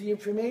to use the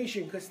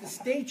information, because the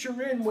state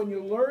you're in when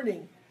you're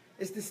learning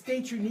is the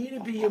state you need to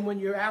be in when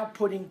you're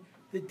outputting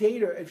the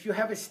data. If you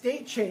have a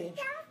state change,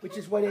 which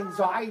is what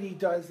anxiety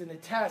does in a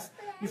test,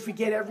 you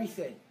forget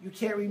everything. You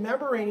can't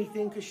remember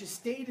anything because your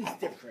state is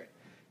different.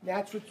 And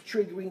that's what's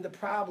triggering the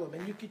problem,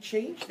 and you could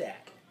change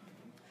that.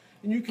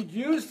 And you could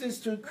use this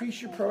to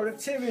increase your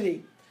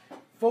productivity,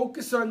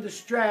 focus under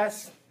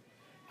stress,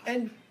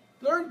 and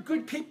learn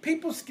good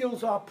people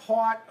skills are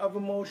part of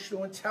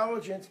emotional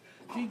intelligence.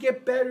 So you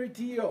get better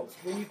deals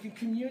when you can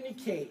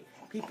communicate.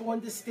 People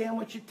understand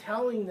what you're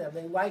telling them.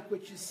 They like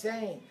what you're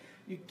saying.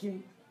 You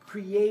can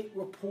create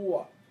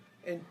rapport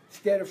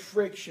instead of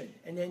friction,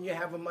 and then you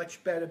have a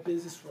much better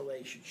business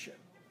relationship.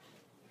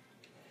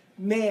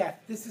 Math,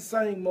 this is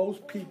something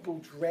most people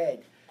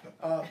dread.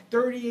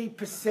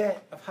 38%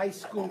 of high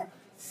school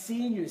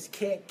seniors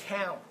can't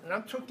count, and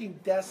I'm talking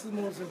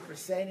decimals and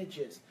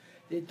percentages.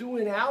 They're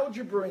doing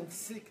algebra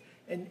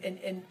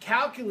and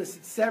calculus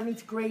at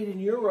 7th grade in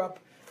Europe,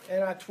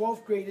 and our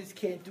 12th graders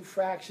can't do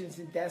fractions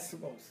and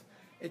decimals.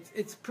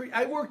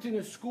 I worked in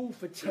a school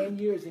for 10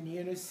 years in the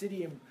inner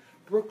city in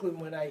Brooklyn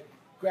when I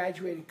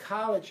graduated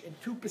college, and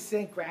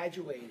 2%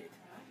 graduated.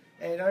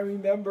 And I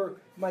remember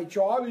my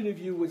job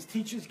interview was,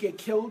 teachers get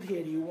killed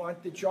here, do you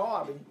want the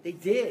job? And they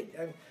did.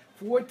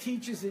 4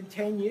 teachers in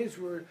 10 years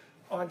were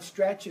on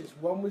stretchers.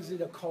 One was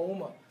in a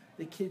coma.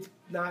 The kids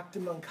knocked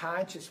him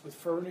unconscious with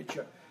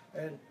furniture.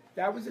 And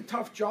that was a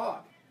tough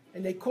job.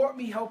 And they caught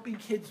me helping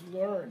kids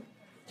learn.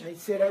 And they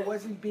said I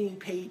wasn't being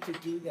paid to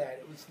do that.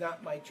 It was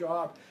not my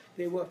job.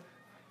 It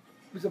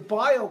was a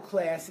bio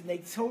class, and they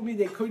told me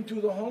they couldn't do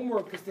the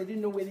homework because they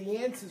didn't know where the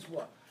answers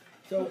were.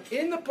 So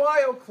in the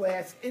bio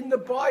class, in the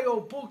bio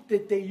book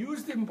that they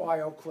used in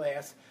bio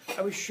class,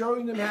 I was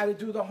showing them how to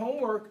do the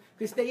homework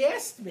because they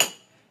asked me.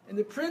 And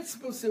the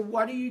principal said,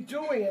 what are you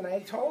doing? And I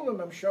told them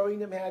I'm showing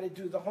them how to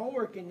do the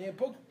homework in their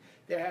book.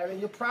 They're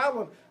having a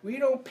problem. We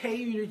don't pay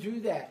you to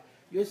do that.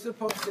 You're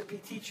supposed to be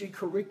teaching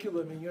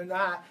curriculum, and you're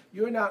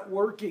not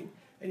working.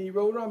 And he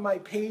wrote on my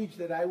page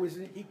that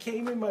he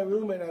came in my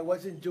room and I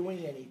wasn't doing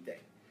anything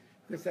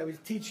because I was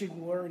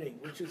teaching learning,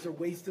 which is a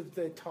waste of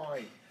their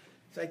time.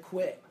 So I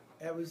quit.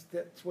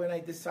 That's when I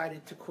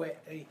decided to quit.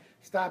 I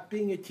stopped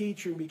being a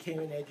teacher and became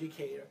an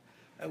educator.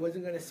 I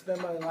wasn't going to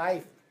spend my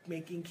life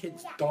making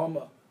kids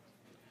dumber.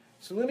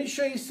 So let me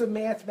show you some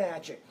math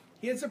magic.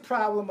 Here's a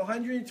problem,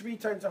 103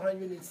 times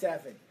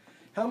 107.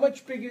 How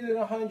much bigger than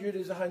 100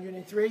 is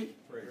 103?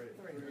 3.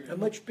 How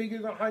much bigger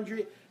than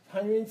 100?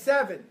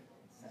 107.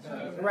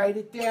 Write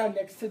it down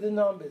next to the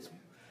numbers.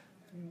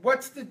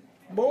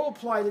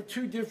 Multiply the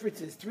two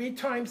differences. 3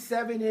 times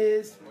 7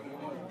 is?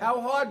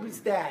 How hard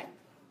was that?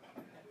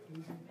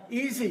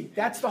 Easy.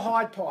 That's the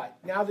hard part.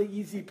 Now the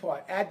easy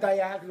part. Add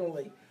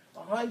diagonally.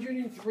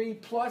 103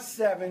 plus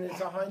 7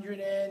 is 100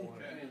 and...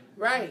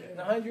 Right. And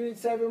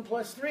 107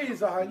 plus 3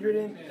 is 100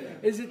 and...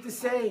 Is it the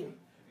same?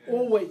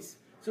 Always.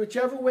 So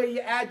whichever way you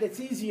add that's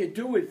easier,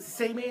 do it. It's the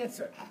same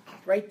answer.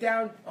 Write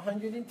down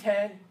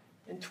 110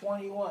 and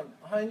 21.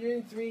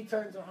 103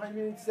 times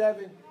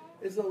 107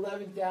 is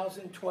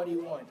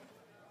 11,021.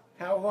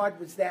 How hard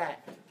was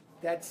that?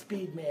 That's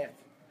speed math.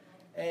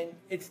 And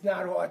it's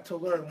not hard to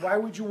learn. Why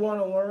would you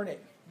want to learn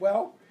it?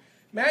 Well,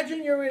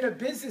 imagine you're in a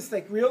business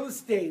like real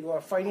estate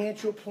or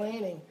financial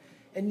planning,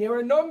 and there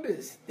are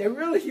numbers. They're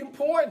really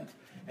important.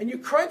 And you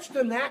crunch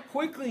them that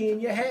quickly in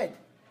your head.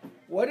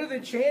 What are the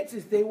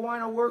chances they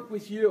want to work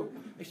with you?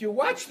 If you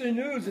watch the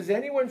news, does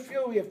anyone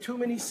feel we have too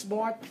many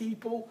smart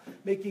people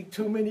making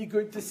too many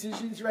good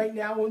decisions right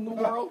now in the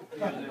world?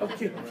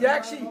 Okay, if you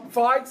actually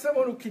find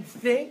someone who can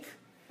think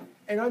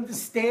and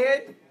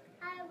understand,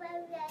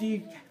 do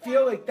you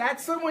feel like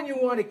that's someone you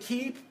want to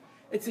keep?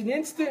 It's an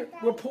instant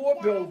rapport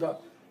builder.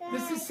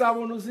 This is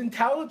someone who's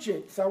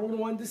intelligent, someone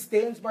who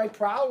understands my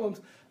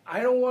problems. I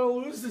don't want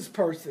to lose this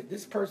person.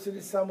 This person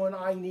is someone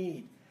I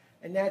need,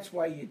 and that's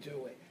why you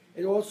do it.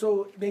 It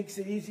also makes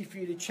it easy for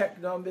you to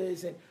check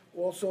numbers, and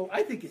also,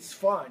 I think it's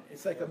fun.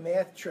 It's like a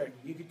math trick.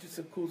 You can do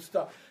some cool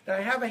stuff. Now,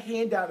 I have a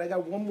handout. I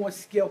got one more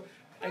skill.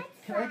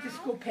 Can I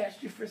just go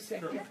past you for a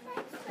second?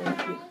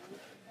 Thank you.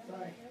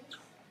 Sorry.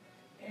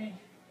 And,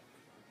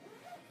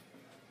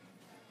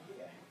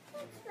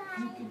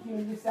 you can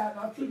figure this out.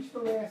 I'll teach the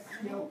last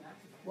skill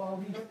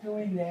while he's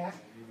doing that,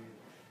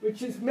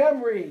 which is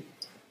memory.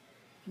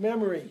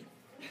 Memory.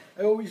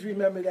 I always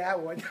remember that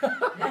one.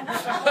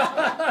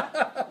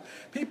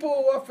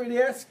 People often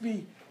ask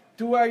me,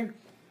 do I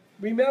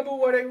remember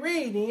what I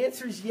read? The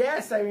answer is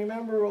yes, I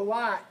remember a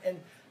lot. And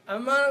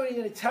I'm not only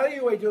going to tell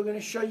you what I do, I'm going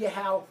to show you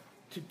how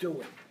to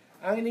do it.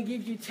 I'm going to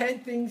give you 10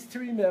 things to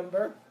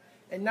remember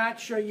and not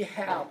show you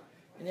how.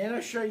 And then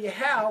I'll show you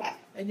how,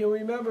 and you'll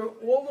remember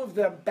all of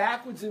them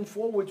backwards and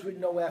forwards with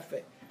no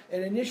effort.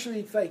 And initially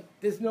it's like,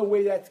 there's no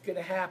way that's going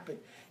to happen.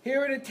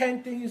 Here are the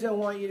 10 things I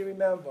want you to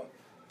remember.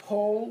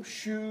 Pole,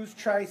 shoes,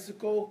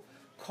 tricycle,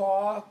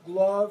 car,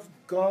 glove,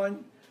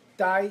 gun,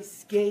 dice,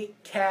 skate,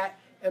 cat,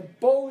 and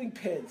bowling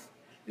pins.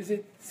 Is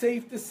it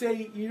safe to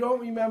say you don't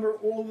remember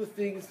all the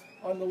things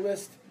on the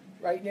list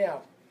right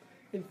now?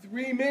 In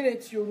 3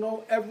 minutes, you'll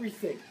know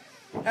everything,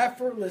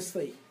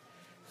 effortlessly.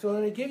 So I'm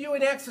going to give you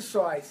an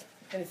exercise,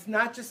 and it's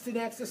not just an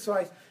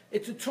exercise,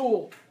 it's a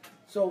tool.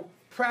 So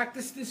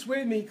practice this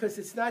with me, because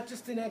it's not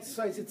just an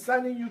exercise, it's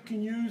something you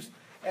can use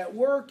at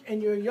work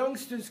and your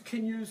youngsters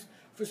can use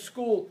for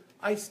school.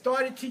 I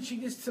started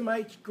teaching this to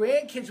my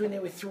grandkids when they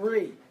were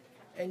 3,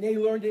 and they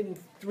learned it in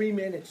 3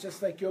 minutes,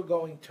 just like you're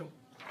going to.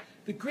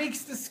 The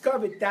Greeks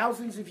discovered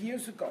thousands of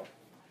years ago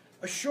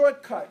a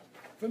shortcut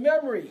for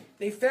memory.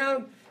 They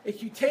found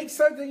if you take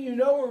something you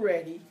know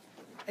already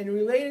and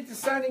relate it to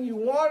something you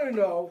want to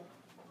know,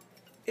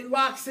 it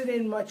locks it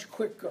in much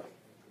quicker.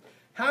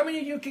 How many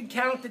of you can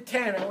count to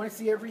 10? I want to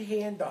see every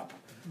hand up.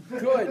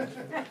 Good.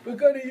 We're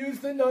going to use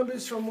the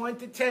numbers from 1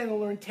 to 10 and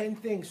learn 10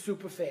 things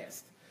super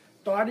fast.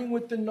 Starting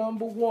with the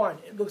number 1.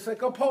 It looks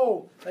like a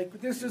pole. Like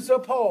this is a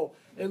pole.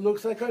 It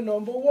looks like a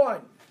number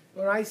 1.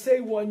 When I say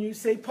 1, you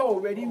say pole.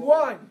 Ready?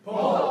 1.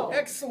 Pole.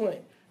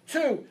 Excellent.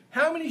 2.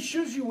 How many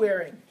shoes you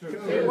wearing?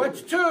 2.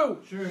 What's 2?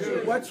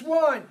 Shoes. What's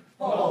 1?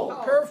 Pole.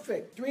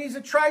 Perfect. 3 is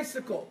a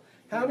tricycle.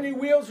 How many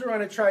wheels are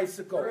on a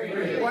tricycle?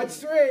 3. What's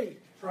 3?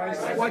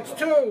 Tricycle. What's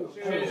 2?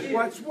 Shoes.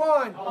 What's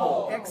 1?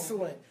 Pole.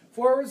 Excellent.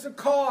 4 is a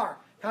car.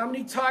 How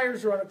many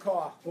tires are on a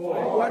car?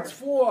 4. What's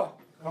 4?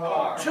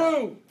 Car.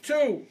 2.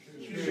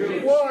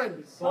 Shoes.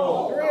 1.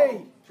 Pole.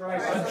 3.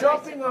 We're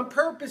jumping on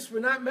purpose. We're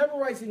not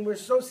memorizing. We're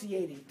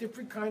associating.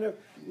 Different kind of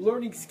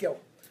learning skill.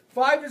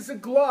 5 is a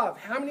glove.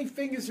 How many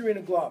fingers are in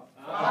a glove?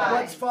 5.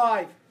 What's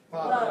 5?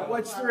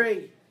 What's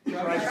 3?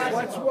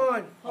 What's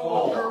 1?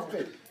 Pole.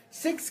 Perfect.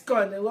 6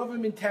 gun. They love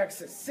them in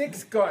Texas.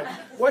 6 gun.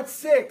 What's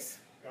 6?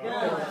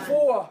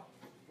 4.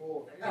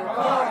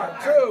 Car.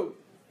 2.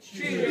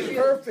 Shoes.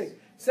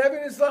 Perfect. 7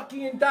 is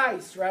lucky in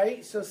dice,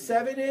 right? So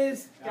 7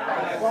 is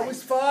dice. What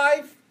was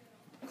 5?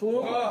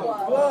 Clue.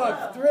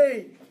 Glove.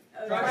 3.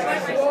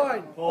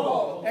 1.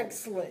 Pole.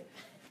 Excellent.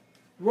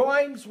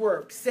 Rhymes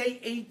work. Say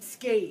 8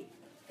 skate.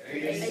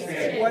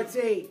 8. What's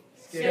 8?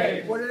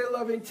 Skate. What do they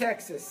love in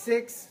Texas?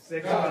 6.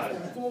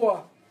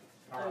 4.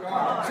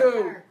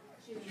 2.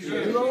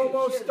 You're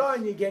almost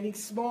done. You're getting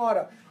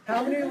smarter.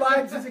 How many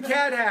lives does a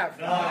cat have?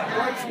 9.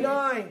 What's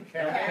 9?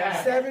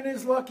 7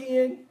 is lucky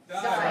in?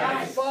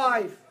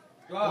 5.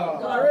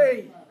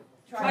 3.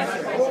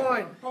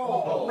 1.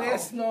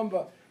 Last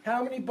number.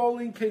 How many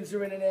bowling pins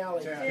are in an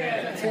alley?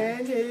 10.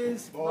 10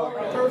 is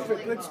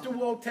perfect. Let's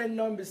do all 10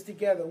 numbers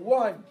together.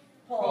 1,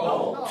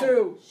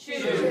 2,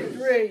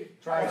 3,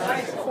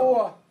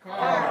 4,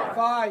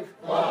 5,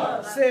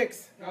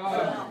 6,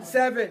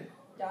 7,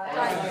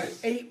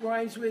 8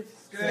 rhymes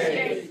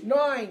with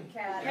 9.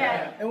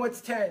 And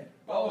what's 10? And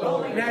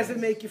how does it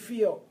make you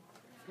feel?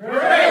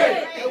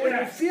 Great! And when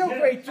you feel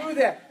great, do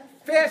that.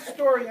 Fast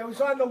story, I was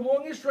on the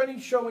longest running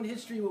show in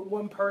history with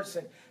one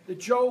person, the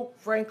Joe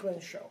Franklin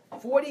Show.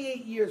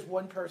 48 years,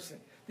 one person.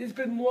 There's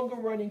been longer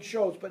running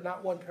shows, but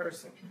not one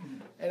person.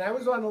 And I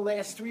was on the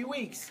last 3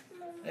 weeks.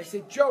 I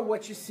said, Joe,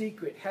 what's your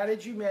secret? How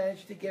did you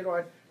manage to get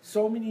on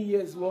so many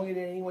years, longer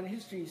than anyone in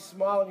history? He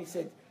smiled and he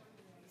said,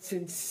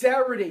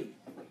 sincerity.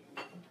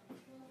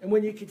 And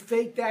when you can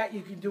fake that,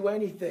 you can do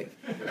anything.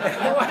 And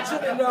I want you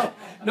to know,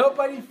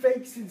 nobody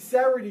fakes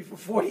sincerity for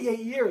 48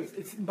 years.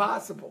 It's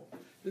impossible.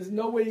 There's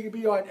no way you can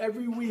be on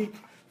every week,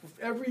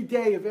 every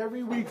day of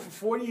every week for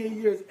 48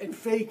 years and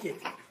fake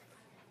it.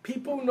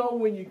 People know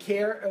when you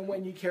care and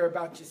when you care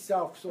about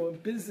yourself. So in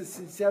business,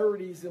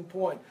 sincerity is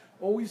important.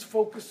 Always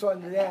focus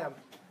on them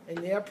and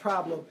their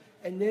problem,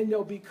 and then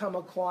they'll become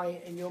a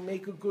client and you'll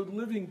make a good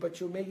living, but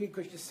you'll make it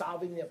because you're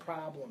solving their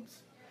problems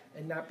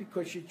and not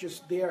because you're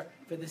just there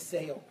for the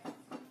sale.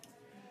 So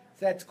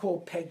that's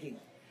called pegging.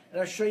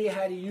 And I'll show you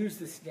how to use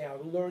this now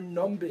to learn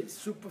numbers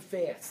super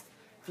fast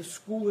for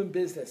school and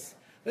business.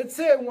 Let's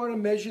say I want to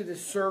measure the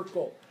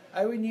circle.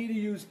 I would need to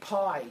use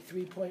pi,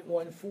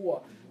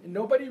 3.14. And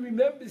nobody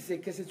remembers it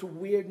because it's a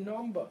weird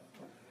number.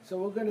 So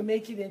we're going to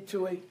make it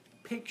into a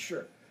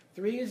picture.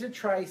 3 is a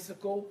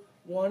tricycle,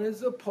 1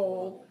 is a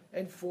pole,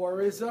 and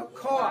 4 is a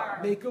car.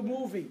 Make a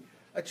movie.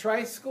 A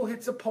tricycle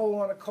hits a pole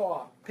on a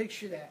car.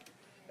 Picture that.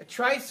 A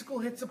tricycle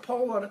hits a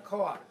pole on a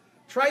car.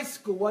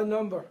 Tricycle, what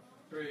number?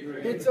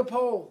 3. Hits a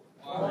pole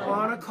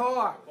on a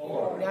car.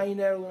 4. Now you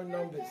know how to learn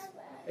numbers.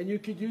 And you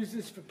could use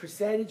this for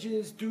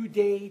percentages, due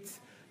dates.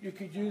 You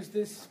could use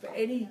this for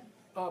any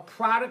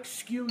product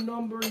SKU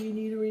number you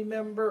need to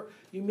remember.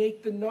 You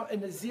make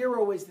and the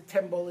 0 is the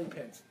 10 bowling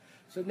pins.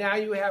 So now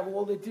you have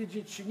all the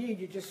digits you need.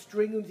 You just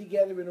string them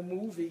together in a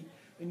movie.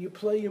 And you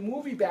play your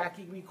movie back,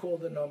 you recall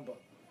the number.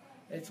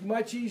 And it's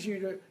much easier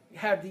to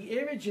have the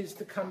images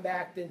to come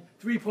back than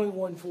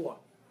 3.14,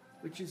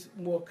 which is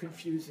more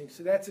confusing.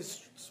 So that's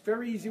a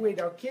very easy way.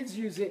 Now kids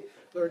use it,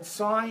 learn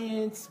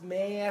science,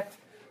 math,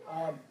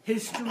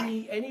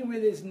 history, anywhere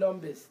there's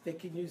numbers, they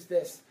can use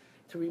this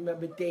to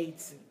remember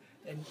dates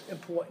and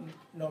important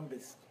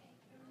numbers.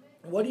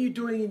 What are you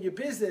doing in your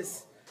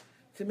business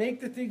to make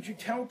the things you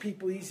tell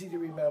people easy to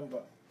remember?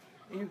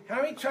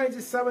 How many times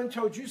has someone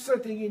told you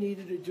something you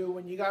needed to do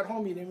when you got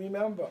home you didn't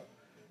remember?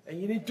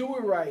 And you didn't do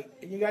it right,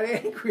 and you got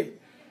angry.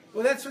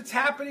 Well, that's what's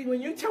happening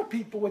when you tell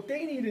people what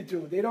they need to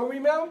do. They don't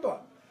remember.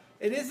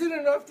 It isn't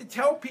enough to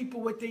tell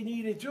people what they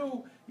need to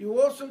do.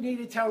 You also need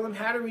to tell them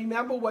how to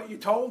remember what you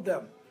told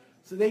them,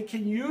 so they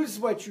can use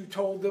what you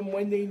told them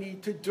when they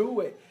need to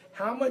do it.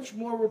 How much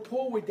more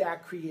rapport would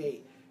that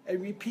create?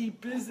 And repeat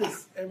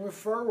business and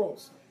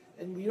referrals.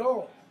 And we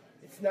don't.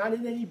 It's not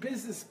in any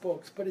business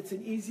books, but it's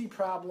an easy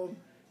problem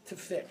to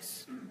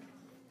fix.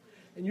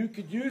 And you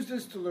could use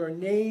this to learn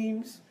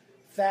names,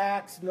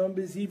 facts,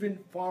 numbers, even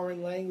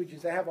foreign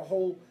languages. I have a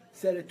whole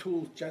set of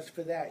tools just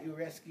for that. You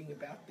were asking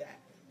about that.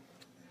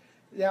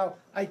 Now,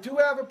 I do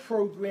have a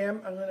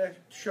program. I'm going to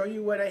show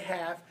you what I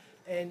have.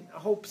 And I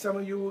hope some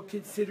of you will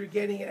consider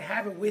getting it. I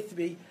have it with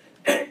me.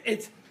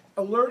 It's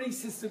a learning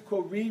system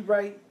called Read,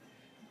 Write,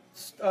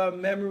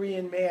 Memory,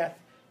 and Math.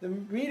 The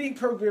reading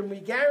program, we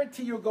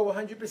guarantee you'll go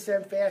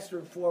 100% faster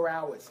in 4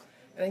 hours.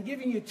 And I'm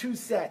giving you 2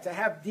 sets. I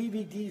have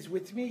DVDs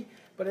with me,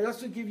 but I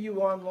also give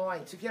you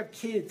online. So if you have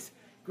kids,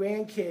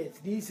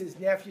 grandkids, nieces,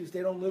 nephews,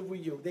 they don't live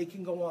with you, they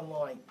can go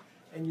online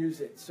and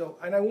use it. So,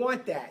 and I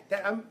want that.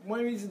 One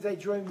of the reasons I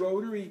joined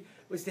Rotary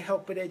was to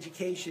help with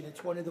education.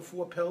 It's one of the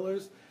 4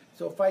 pillars.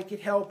 So if I could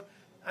help,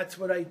 that's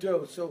what I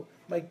do. So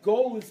my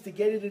goal is to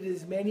get it in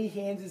as many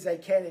hands as I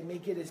can and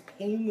make it as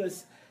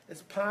painless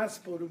as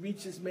possible to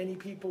reach as many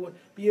people and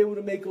be able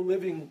to make a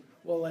living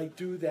while I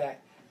do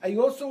that. I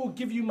also will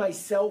give you my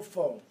cell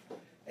phone.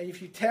 And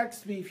if you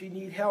text me, if you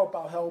need help,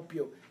 I'll help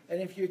you.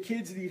 And if your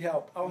kids need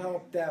help, I'll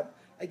help them.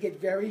 I get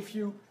very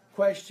few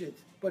questions.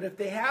 But if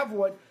they have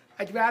one,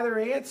 I'd rather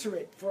answer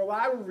it for a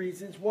lot of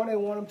reasons. 1, I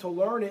want them to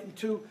learn it. And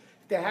 2,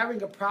 if they're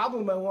having a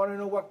problem, I want to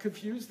know what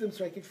confused them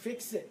so I can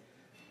fix it.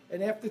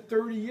 And after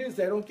 30 years,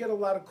 I don't get a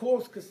lot of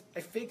calls because I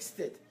fixed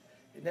it.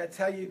 And that's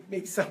how you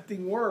make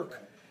something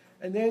work.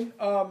 And then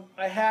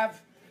I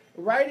have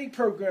a writing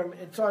program.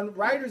 It's on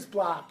writer's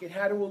block and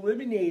how to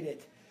eliminate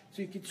it.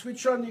 So you can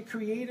switch on your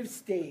creative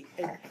state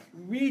and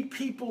read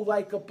people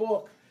like a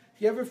book.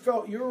 If you ever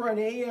felt you're on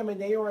AM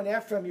and they are on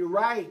FM, you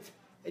write.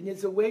 And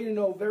there's a way to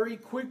know very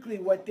quickly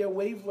what their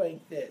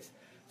wavelength is.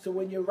 So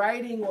when you're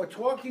writing or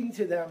talking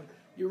to them,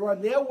 you're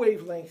on their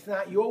wavelength,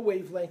 not your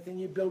wavelength, and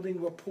you're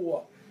building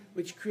rapport,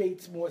 which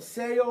creates more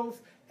sales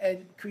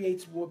and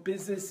creates more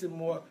business and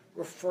more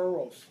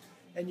referrals.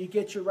 And you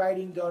get your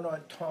writing done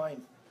on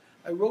time.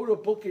 I wrote a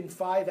book in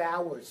 5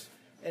 hours.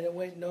 and it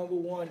went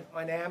 #1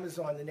 on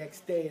Amazon the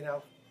next day, and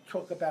I'll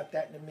talk about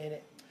that in a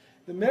minute.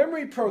 The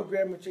memory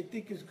program, which I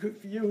think is good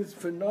for you, is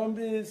for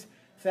numbers,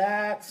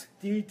 facts,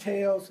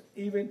 details,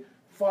 even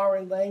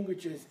foreign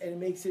languages, and it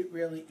makes it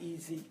really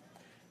easy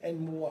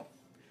and more.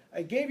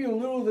 I gave you a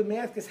little of the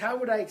math because how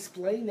would I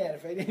explain that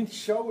if I didn't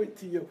show it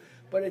to you?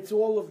 But it's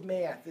all of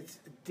math. It's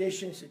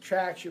addition,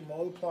 subtraction,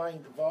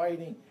 multiplying,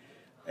 dividing,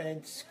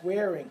 and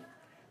squaring.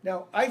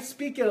 Now, I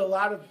speak at a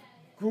lot of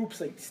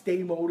groups like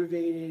Stay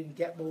Motivated and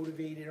Get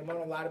Motivated. I'm on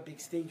a lot of big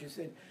stages,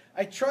 and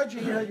I charge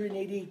you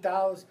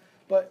 $888.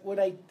 But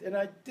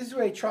this is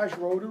what I charge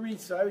Rotary,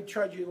 so I would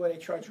charge you what I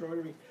charge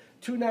Rotary,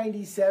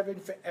 $297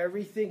 for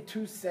everything,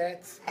 2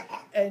 sets,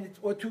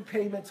 or 2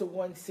 payments of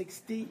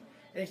 $160.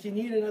 And if you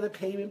need another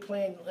payment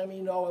plan, let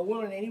me know. I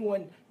won't want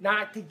anyone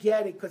not to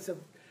get it because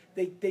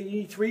they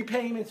need 3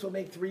 payments, we'll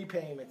make 3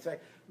 payments. I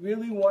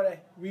really want to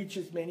reach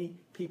as many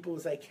people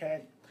as I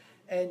can.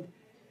 And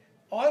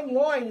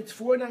online, it's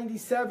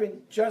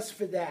 $497 just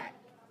for that,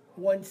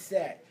 1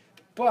 set.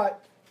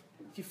 But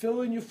if you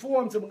fill in your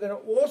forms, I'm going to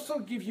also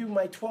give you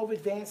my 12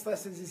 advanced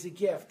lessons as a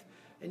gift.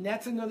 And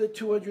that's another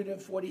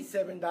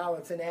 $247.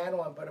 It's an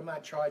add-on, but I'm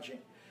not charging.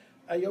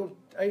 I don't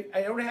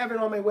have it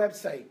on my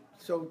website.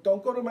 So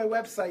don't go to my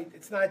website.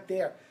 It's not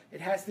there. It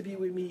has to be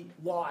with me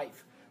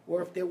live.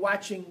 Or if they're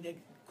watching, they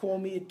call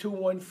me at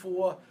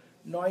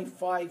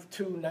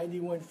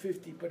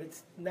 214-952-9150. But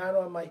it's not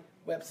on my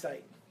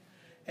website.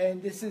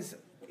 And this is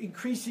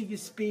increasing your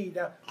speed.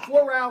 Now,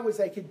 4 hours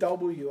I could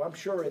double you. I'm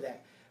sure of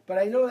that. But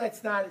I know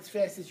that's not as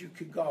fast as you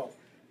could go.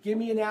 Give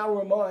me an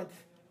hour a month,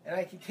 and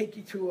I can take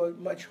you to a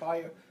much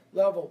higher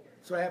level.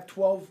 So I have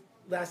 12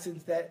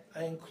 lessons that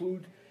I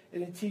include,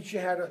 and it teach you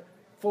how to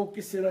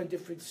focus in on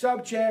different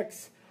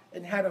subjects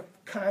and how to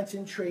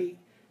concentrate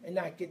and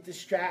not get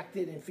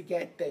distracted and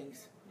forget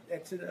things.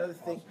 That's another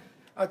thing.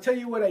 I'll tell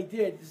you what I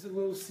did. This is a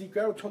little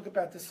secret. I don't talk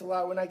about this a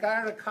lot. When I got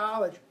out of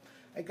college,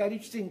 I got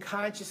interested in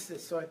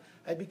consciousness. So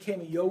I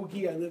became a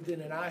yogi. I lived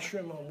in an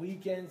ashram on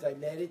weekends. I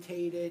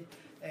meditated.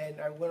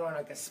 And I went on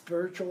like a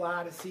spiritual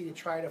odyssey to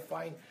try to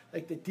find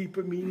like the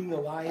deeper meaning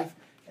of life.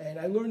 And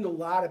I learned a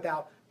lot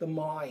about the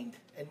mind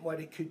and what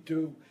it could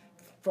do.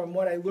 From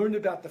what I learned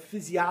about the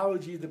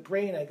physiology of the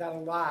brain, I got a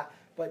lot.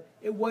 But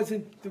it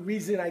wasn't the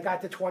reason I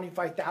got to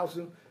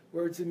 25,000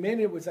 words a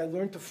minute was I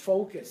learned to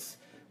focus.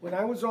 When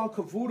I was on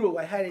Cavoodle,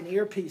 I had an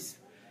earpiece.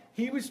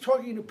 He was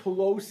talking to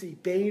Pelosi,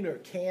 Boehner,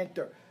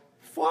 Cantor.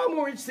 Far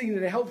more interesting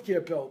than a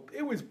healthcare bill.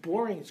 It was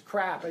boring as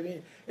crap. I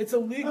mean, it's a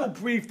legal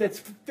brief that's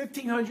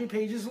 1,500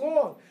 pages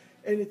long.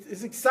 And it's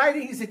as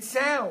exciting as it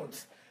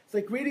sounds. It's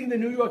like reading the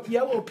New York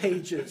Yellow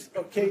Pages,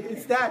 okay?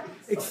 It's that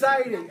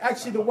exciting.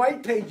 Actually, the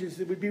white pages,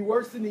 it would be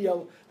worse than the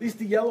yellow. At least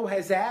the yellow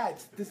has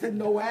ads. This had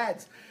no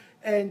ads.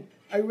 And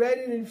I read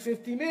it in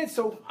 50 minutes.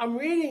 So I'm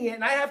reading it,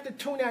 and I have to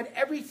tune out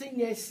everything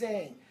they're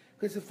saying.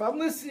 Because if I'm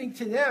listening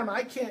to them,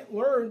 I can't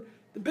learn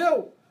the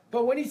bill.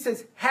 But when he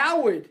says,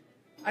 Howard,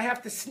 I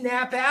have to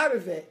snap out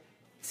of it,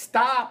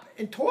 stop,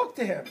 and talk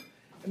to him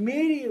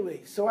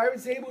immediately. So I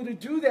was able to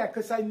do that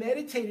because I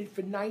meditated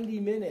for 90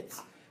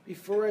 minutes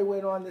before I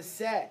went on the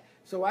set.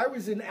 So I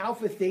was in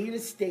alpha theta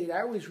state.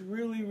 I was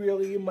really,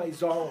 really in my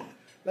zone,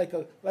 like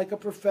a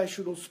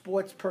professional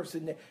sports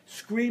person.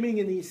 Screaming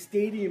in the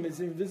stadium is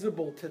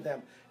invisible to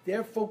them.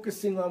 They're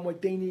focusing on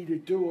what they need to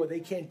do or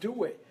they can't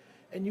do it.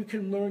 And you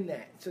can learn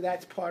that. So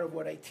that's part of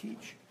what I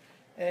teach.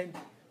 And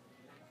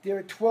there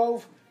are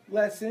 12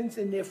 lessons,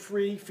 and they're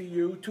free for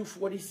you,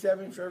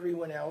 $247 for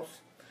everyone else.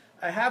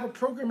 I have a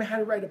program on how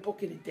to write a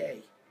book in a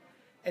day.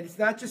 And it's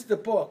not just a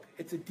book.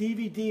 It's a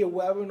DVD, a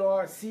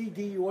webinar, a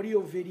CD,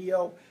 audio,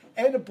 video,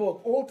 and a book,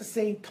 all at the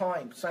same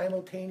time,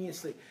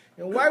 simultaneously.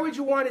 And why would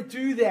you want to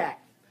do that?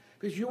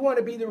 Because you want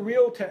to be the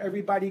realtor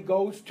everybody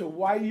goes to.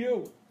 Why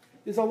you?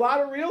 There's a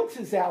lot of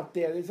realtors out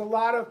there. There's a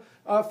lot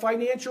of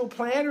financial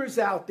planners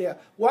out there.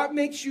 What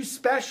makes you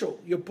special?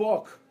 Your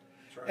book.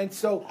 And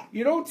so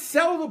you don't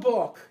sell the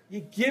book.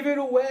 You give it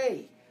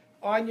away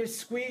on your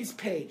squeeze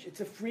page. It's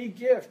a free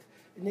gift.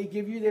 And they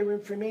give you their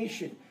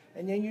information.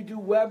 And then you do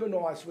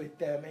webinars with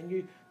them. And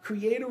you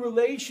create a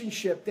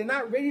relationship. They're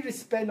not ready to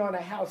spend on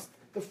a house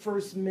the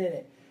first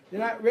minute. They're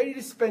not ready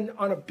to spend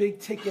on a big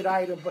ticket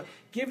item. But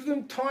give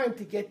them time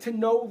to get to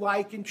know,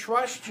 like, and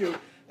trust you.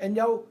 And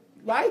they'll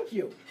like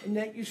you. And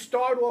then you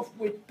start off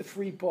with the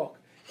free book.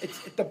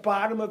 It's at the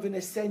bottom of an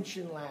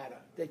ascension ladder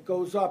that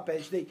goes up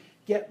as they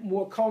get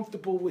more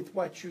comfortable with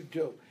what you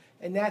do.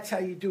 And that's how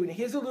you do it. And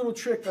here's a little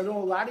trick. I know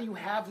a lot of you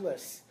have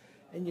lists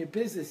in your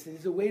business.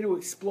 There's a way to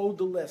explode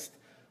the list.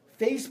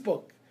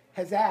 Facebook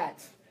has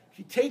ads. If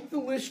you take the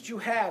list you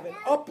have and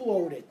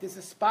upload it, there's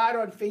a spot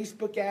on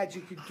Facebook ads,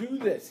 you can do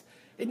this.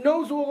 It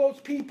knows all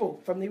those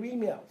people from their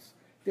emails.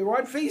 They're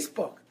on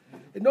Facebook.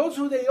 It knows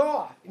who they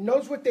are. It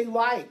knows what they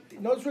like.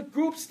 It knows what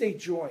groups they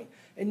join.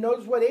 It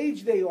knows what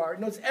age they are.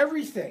 It knows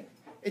everything.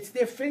 It's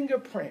their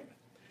fingerprint.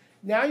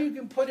 Now you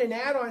can put an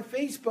ad on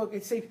Facebook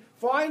and say,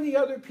 find the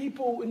other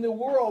people in the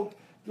world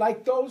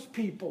like those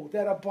people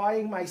that are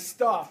buying my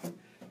stuff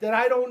that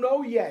I don't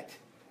know yet.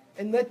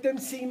 And let them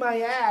see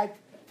my ad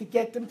to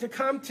get them to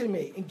come to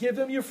me and give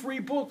them your free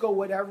book or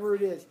whatever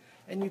it is.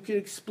 And you can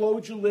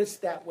explode your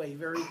list that way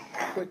very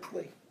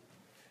quickly.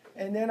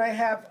 And then I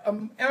have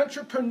an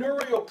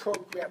entrepreneurial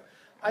program.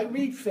 I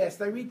read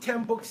fast. I read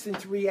 10 books in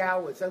 3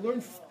 hours. I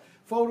learned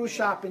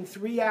Photoshop in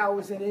 3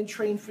 hours and then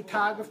train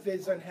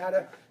photographers on how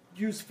to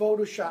use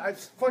Photoshop.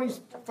 It's funny,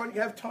 you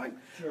have time?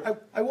 Sure.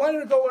 I wanted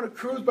to go on a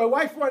cruise. My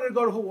wife wanted to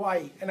go to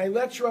Hawaii, and I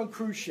lecture on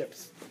cruise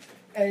ships.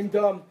 And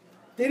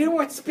they didn't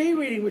want speed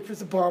reading, which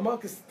was a bummer,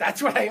 because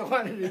that's what I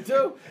wanted to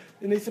do.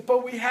 And they said,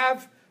 but we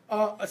have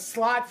a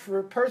slot for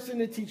a person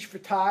to teach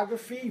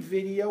photography,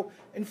 video,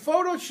 and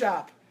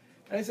Photoshop.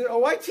 And I said,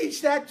 oh, I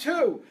teach that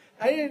too.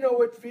 I didn't know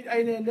what,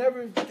 I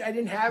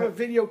didn't have a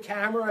video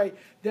camera. I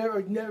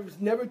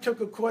never took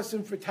a course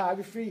in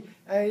photography.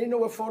 And I didn't know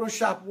what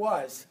Photoshop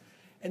was.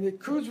 And the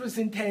cruise was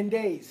in 10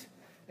 days.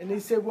 And they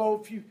said,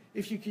 well,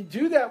 if you can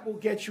do that, we'll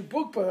get you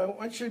booked. But I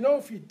want you to know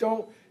if you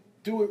don't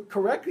do it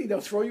correctly,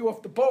 they'll throw you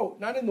off the boat.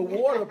 Not in the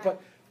water,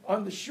 but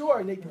on the shore.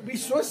 And we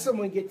saw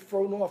someone get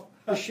thrown off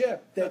the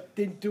ship that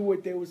didn't do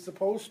what they were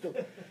supposed to.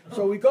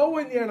 So we go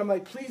in there, and I'm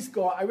like, please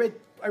go. I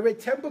read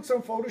 10 books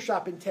on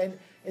Photoshop in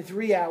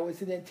 3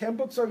 hours, and then 10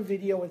 books on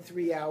video in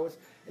 3 hours,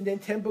 and then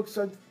 10 books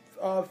on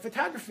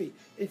photography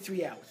in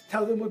 3 hours.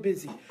 Tell them we're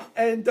busy.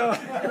 And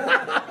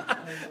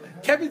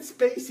Kevin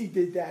Spacey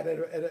did that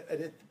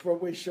at a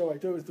Broadway show. I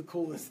thought it was the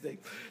coolest thing.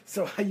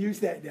 So I use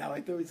that now.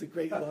 I thought it was a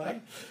great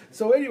line.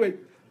 So anyway,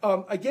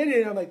 I get in,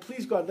 and I'm like,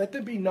 please, God, let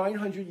them be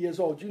 900 years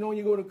old. You know when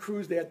you go to a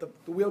cruise, they have the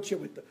wheelchair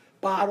with the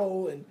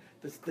bottle and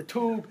the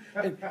tube,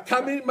 and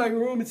come in my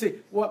room and say,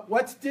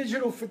 what's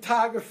digital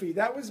photography?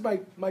 That was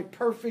my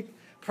perfect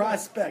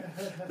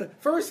prospect. The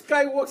first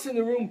guy walks in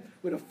the room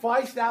with a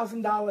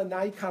 $5,000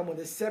 Nikon with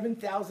a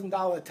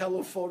 $7,000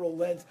 telephoto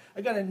lens.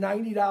 I got a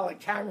 $90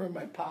 camera in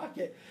my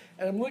pocket,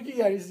 and I'm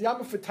looking at it. He says,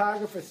 I'm a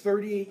photographer,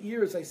 38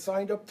 years. I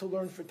signed up to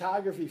learn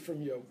photography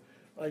from you.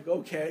 Like,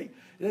 okay.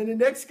 And then the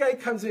next guy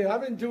comes in.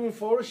 I've been doing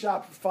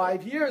Photoshop for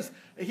 5 years.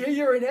 I hear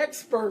you're an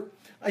expert.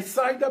 I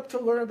signed up to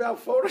learn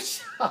about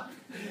Photoshop.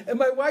 And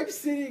my wife's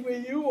sitting where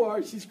you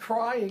are. She's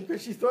crying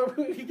because she thought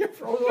we could get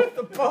thrown off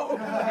the boat.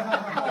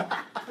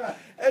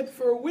 And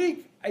for a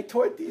week, I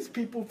taught these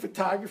people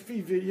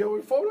photography, video,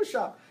 and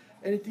Photoshop.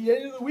 And at the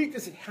end of the week, they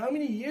said, how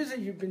many years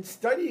have you been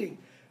studying?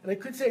 And I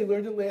could say I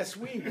learned it last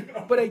week,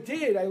 but I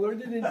did. I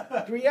learned it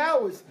in 3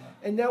 hours.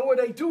 And now what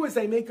I do is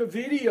I make a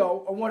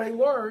video on what I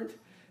learned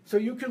so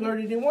you can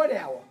learn it in 1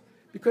 hour.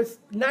 Because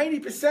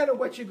 90% of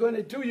what you're going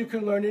to do, you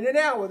can learn in an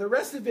hour. The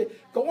rest of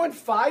it, go on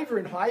Fiverr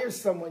and hire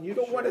someone. You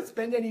don't want to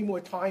spend any more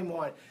time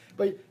on it.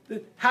 But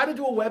how to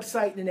do a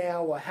website in an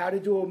hour, how to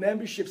do a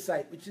membership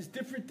site, which is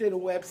different than a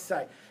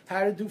website,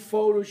 how to do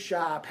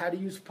Photoshop, how to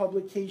use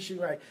publication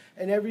right.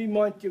 And every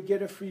month you'll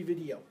get a free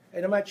video.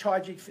 And I'm not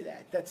charging for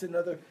that. That's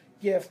another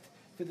gift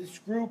for this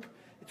group.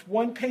 It's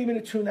one payment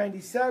of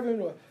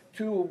 $297 or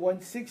 $2 or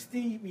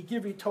 $160. We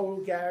give you total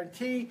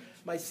guarantee.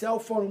 My cell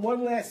phone. And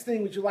one last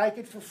thing, would you like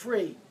it for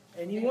free?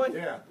 Anyone?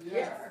 Yeah.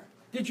 Yeah.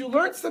 Did you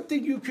learn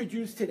something you could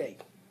use today?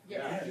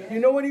 Yeah. You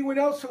know anyone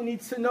else who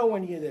needs to know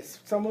any of this?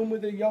 Someone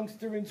with a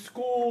youngster in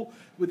school,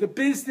 with a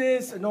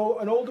business, an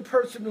older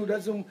person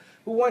who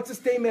wants to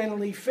stay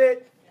mentally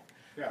fit.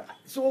 Yeah.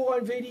 It's all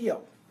on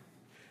video.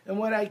 And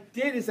what I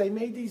did is I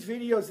made these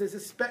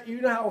videos.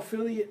 You know how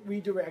affiliate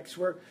redirects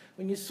work.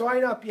 When you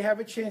sign up, you have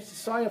a chance to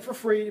sign up for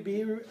free to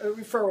be a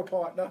referral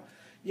partner.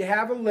 You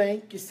have a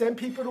link. You send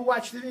people to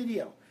watch the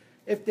video.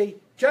 If they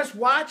just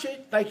watch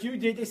it like you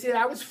did, they say,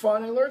 that was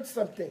fun, I learned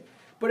something.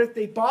 But if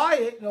they buy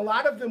it, and a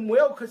lot of them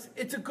will because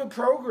it's a good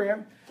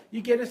program,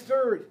 you get a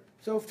third.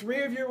 So if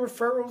 3 of your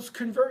referrals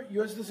convert,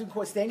 yours doesn't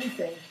cost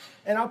anything.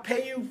 And I'll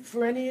pay you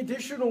for any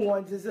additional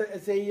ones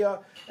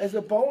as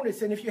a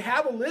bonus. And if you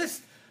have a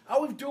list, I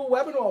would do a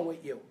webinar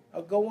with you.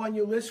 I'll go on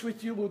your list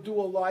with you. We'll do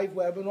a live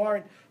webinar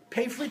and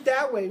pay for it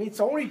that way. I mean, it's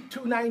only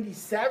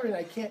 $297.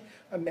 I can't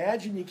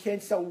imagine you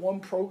can't sell one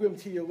program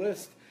to your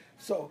list.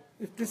 So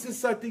if this is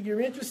something you're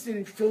interested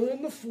in, fill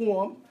in the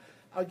form.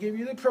 I'll give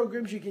you the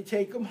programs. You can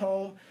take them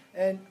home.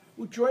 And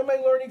we'll join my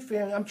learning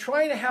family. I'm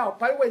trying to help.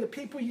 By the way, the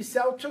people you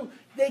sell to,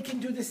 they can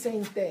do the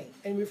same thing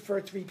and refer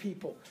 3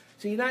 people.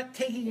 So you're not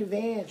taking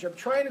advantage. I'm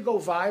trying to go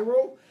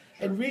viral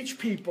and reach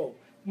people.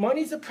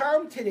 Money's a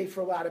problem today for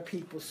a lot of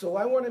people, so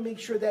I want to make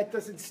sure that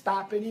doesn't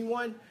stop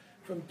anyone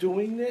from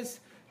doing this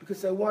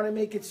because I want to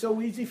make it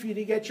so easy for you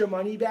to get your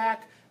money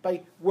back by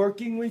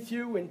working with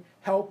you and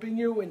helping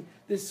you. And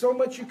there's so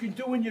much you can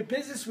do in your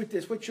business with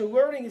this. What you're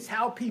learning is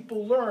how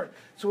people learn.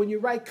 So when you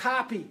write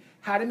copy,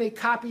 how to make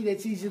copy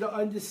that's easy to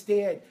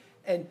understand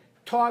and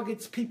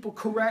targets people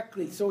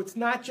correctly. So it's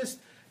not just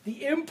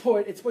the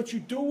input, it's what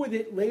you do with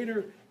it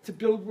later to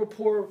build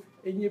rapport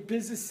in your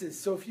businesses.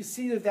 So if you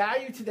see the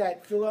value to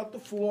that, fill out the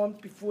form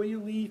before you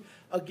leave.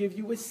 I'll give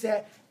you a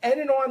set and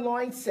an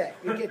online set.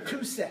 You get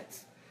 2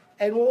 sets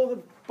and all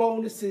the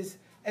bonuses.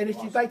 And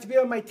if you'd like to be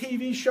on my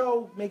TV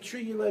show, make sure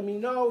you let me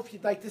know. If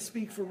you'd like to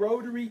speak for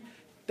Rotary,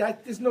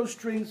 there's no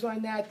strings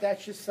on that.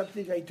 That's just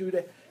something I do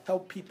to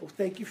help people.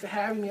 Thank you for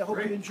having me. I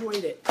hope you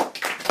enjoyed it.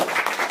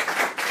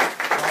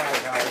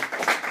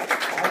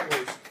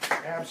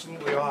 That was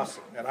absolutely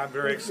awesome, and I'm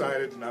very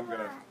excited, and I'm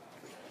gonna.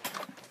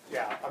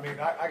 Yeah, I mean,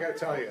 I got to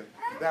tell you,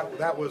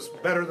 that was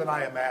better than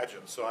I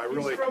imagined. So I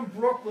really. He's from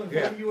Brooklyn.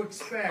 Yeah. What do you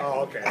expect?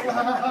 Oh, okay.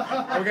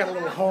 We got a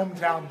little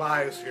hometown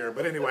bias here,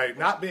 but anyway,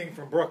 not being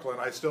from Brooklyn,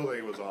 I still think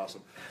it was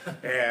awesome,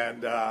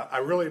 and I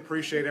really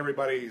appreciate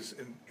everybody's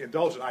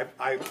indulgence.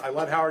 I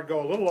let Howard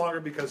go a little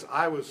longer because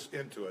I was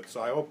into it,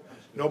 so I hope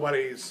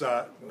nobody's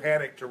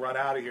panicked to run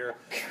out of here,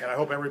 and I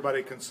hope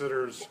everybody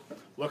considers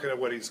looking at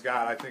what he's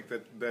got. I think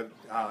that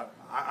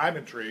I'm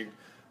intrigued,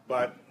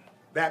 but.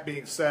 That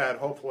being said,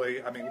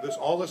 hopefully, I mean,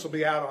 all this will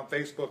be out on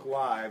Facebook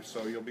Live,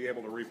 so you'll be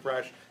able to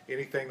refresh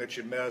anything that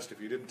you missed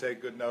if you didn't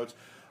take good notes.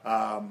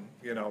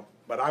 You know,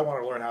 but I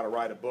want to learn how to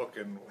write a book.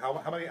 And how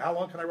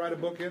long can I write a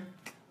book in?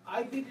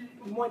 I did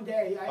it in one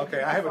day.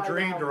 Okay, I have a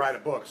dream to write a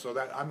book, so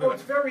that I'm gonna. Oh,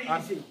 it's very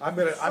easy. I'm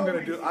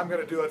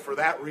gonna do it for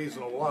that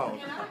reason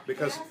alone,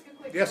 because Can I ask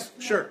a quick yes,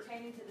 question sure.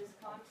 pertaining to this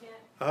content?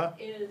 Uh-huh.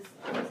 Is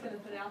I'm just going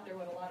to put out there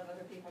what a lot of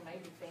other people may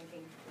be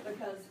thinking,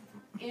 because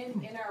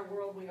in our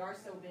world we are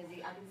so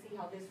busy. I can see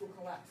how this will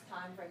collapse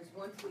time frames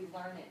once we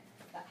learn it.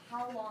 But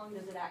how long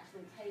does it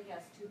actually take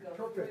us to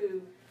go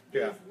through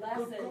Yeah. these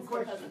lessons? Good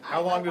question. Because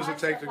How long does it I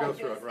take to stuff go like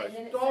through it, this, right. And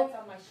then it Start- sits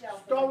on my shelf.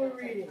 and Start it with will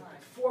take reading. time.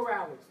 It's 4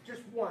 hours,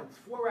 just once,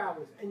 4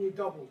 hours, and you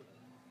doubled.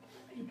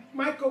 You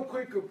might go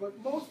quicker, but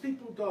most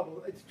people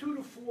double. It's 2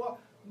 to 4,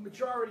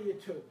 majority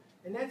of 2,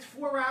 and that's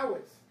 4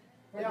 hours.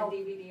 Or Now, the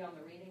DVD on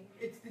the reading.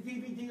 it's the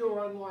DVD or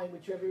online,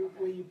 whichever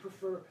way you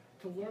prefer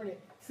to learn it.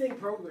 Same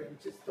program,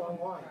 it's just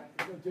online.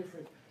 It's no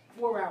different.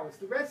 4 hours.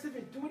 The rest of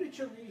it, do it at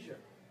your leisure.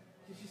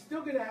 Because you're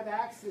still going to have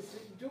access.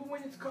 Do it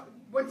when it's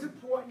what's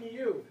important to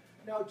you.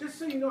 Now, just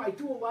so you know, I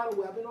do a lot of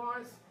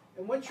webinars,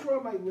 and once you're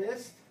on my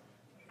list,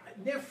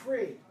 they're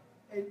free.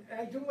 And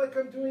I do like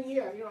I'm doing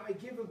here. You know, I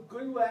give a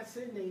good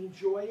lesson. They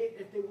enjoy it.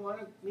 If they want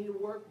me to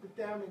work with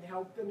them and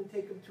help them and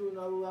take them to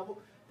another level,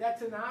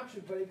 that's an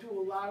option. But I do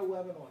a lot of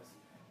webinars.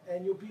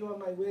 And you'll be on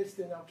my list,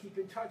 and I'll keep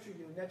in touch with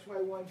you. And that's why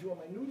I wanted you on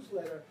my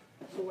newsletter,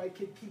 so I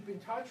could keep in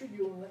touch with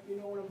you and let you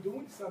know when I'm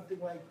doing something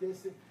like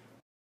this.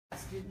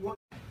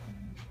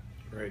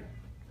 Great.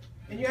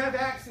 And you have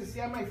access.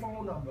 You have my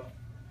phone number,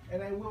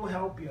 and I will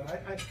help you.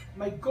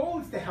 My goal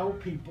is to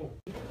help people.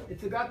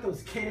 It's about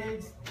those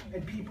kids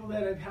and people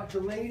that have helped. The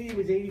lady who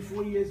was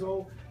 84 years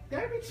old.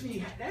 That makes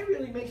me. That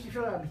really makes me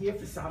feel like I'm here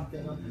for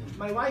something.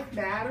 My life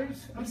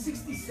matters. I'm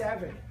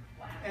 67,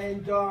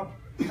 and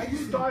I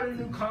just started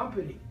a new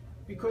company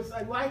because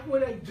I like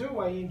what I do.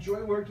 I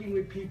enjoy working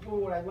with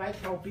people, and I like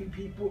helping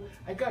people.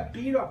 I got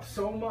beat up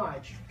so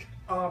much.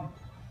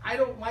 I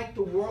don't like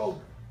the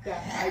world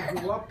that I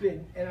grew up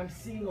in, and I'm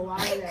seeing a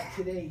lot of that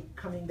today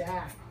coming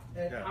back.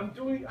 And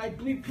Yeah. I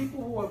believe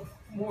people who are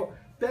more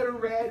better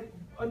read,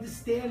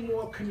 understand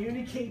more,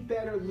 communicate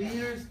better,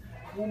 leaders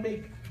will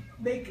make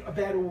a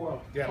better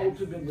world, Yeah.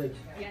 ultimately.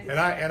 And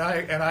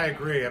I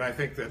agree, and I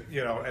think that,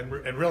 you know, and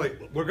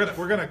really we're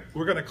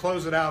gonna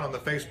close it out on the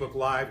Facebook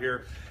Live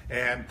here,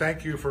 and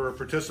thank you for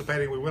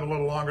participating. We went a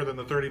little longer than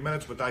the 30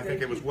 minutes, but I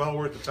think it was well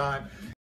worth the time.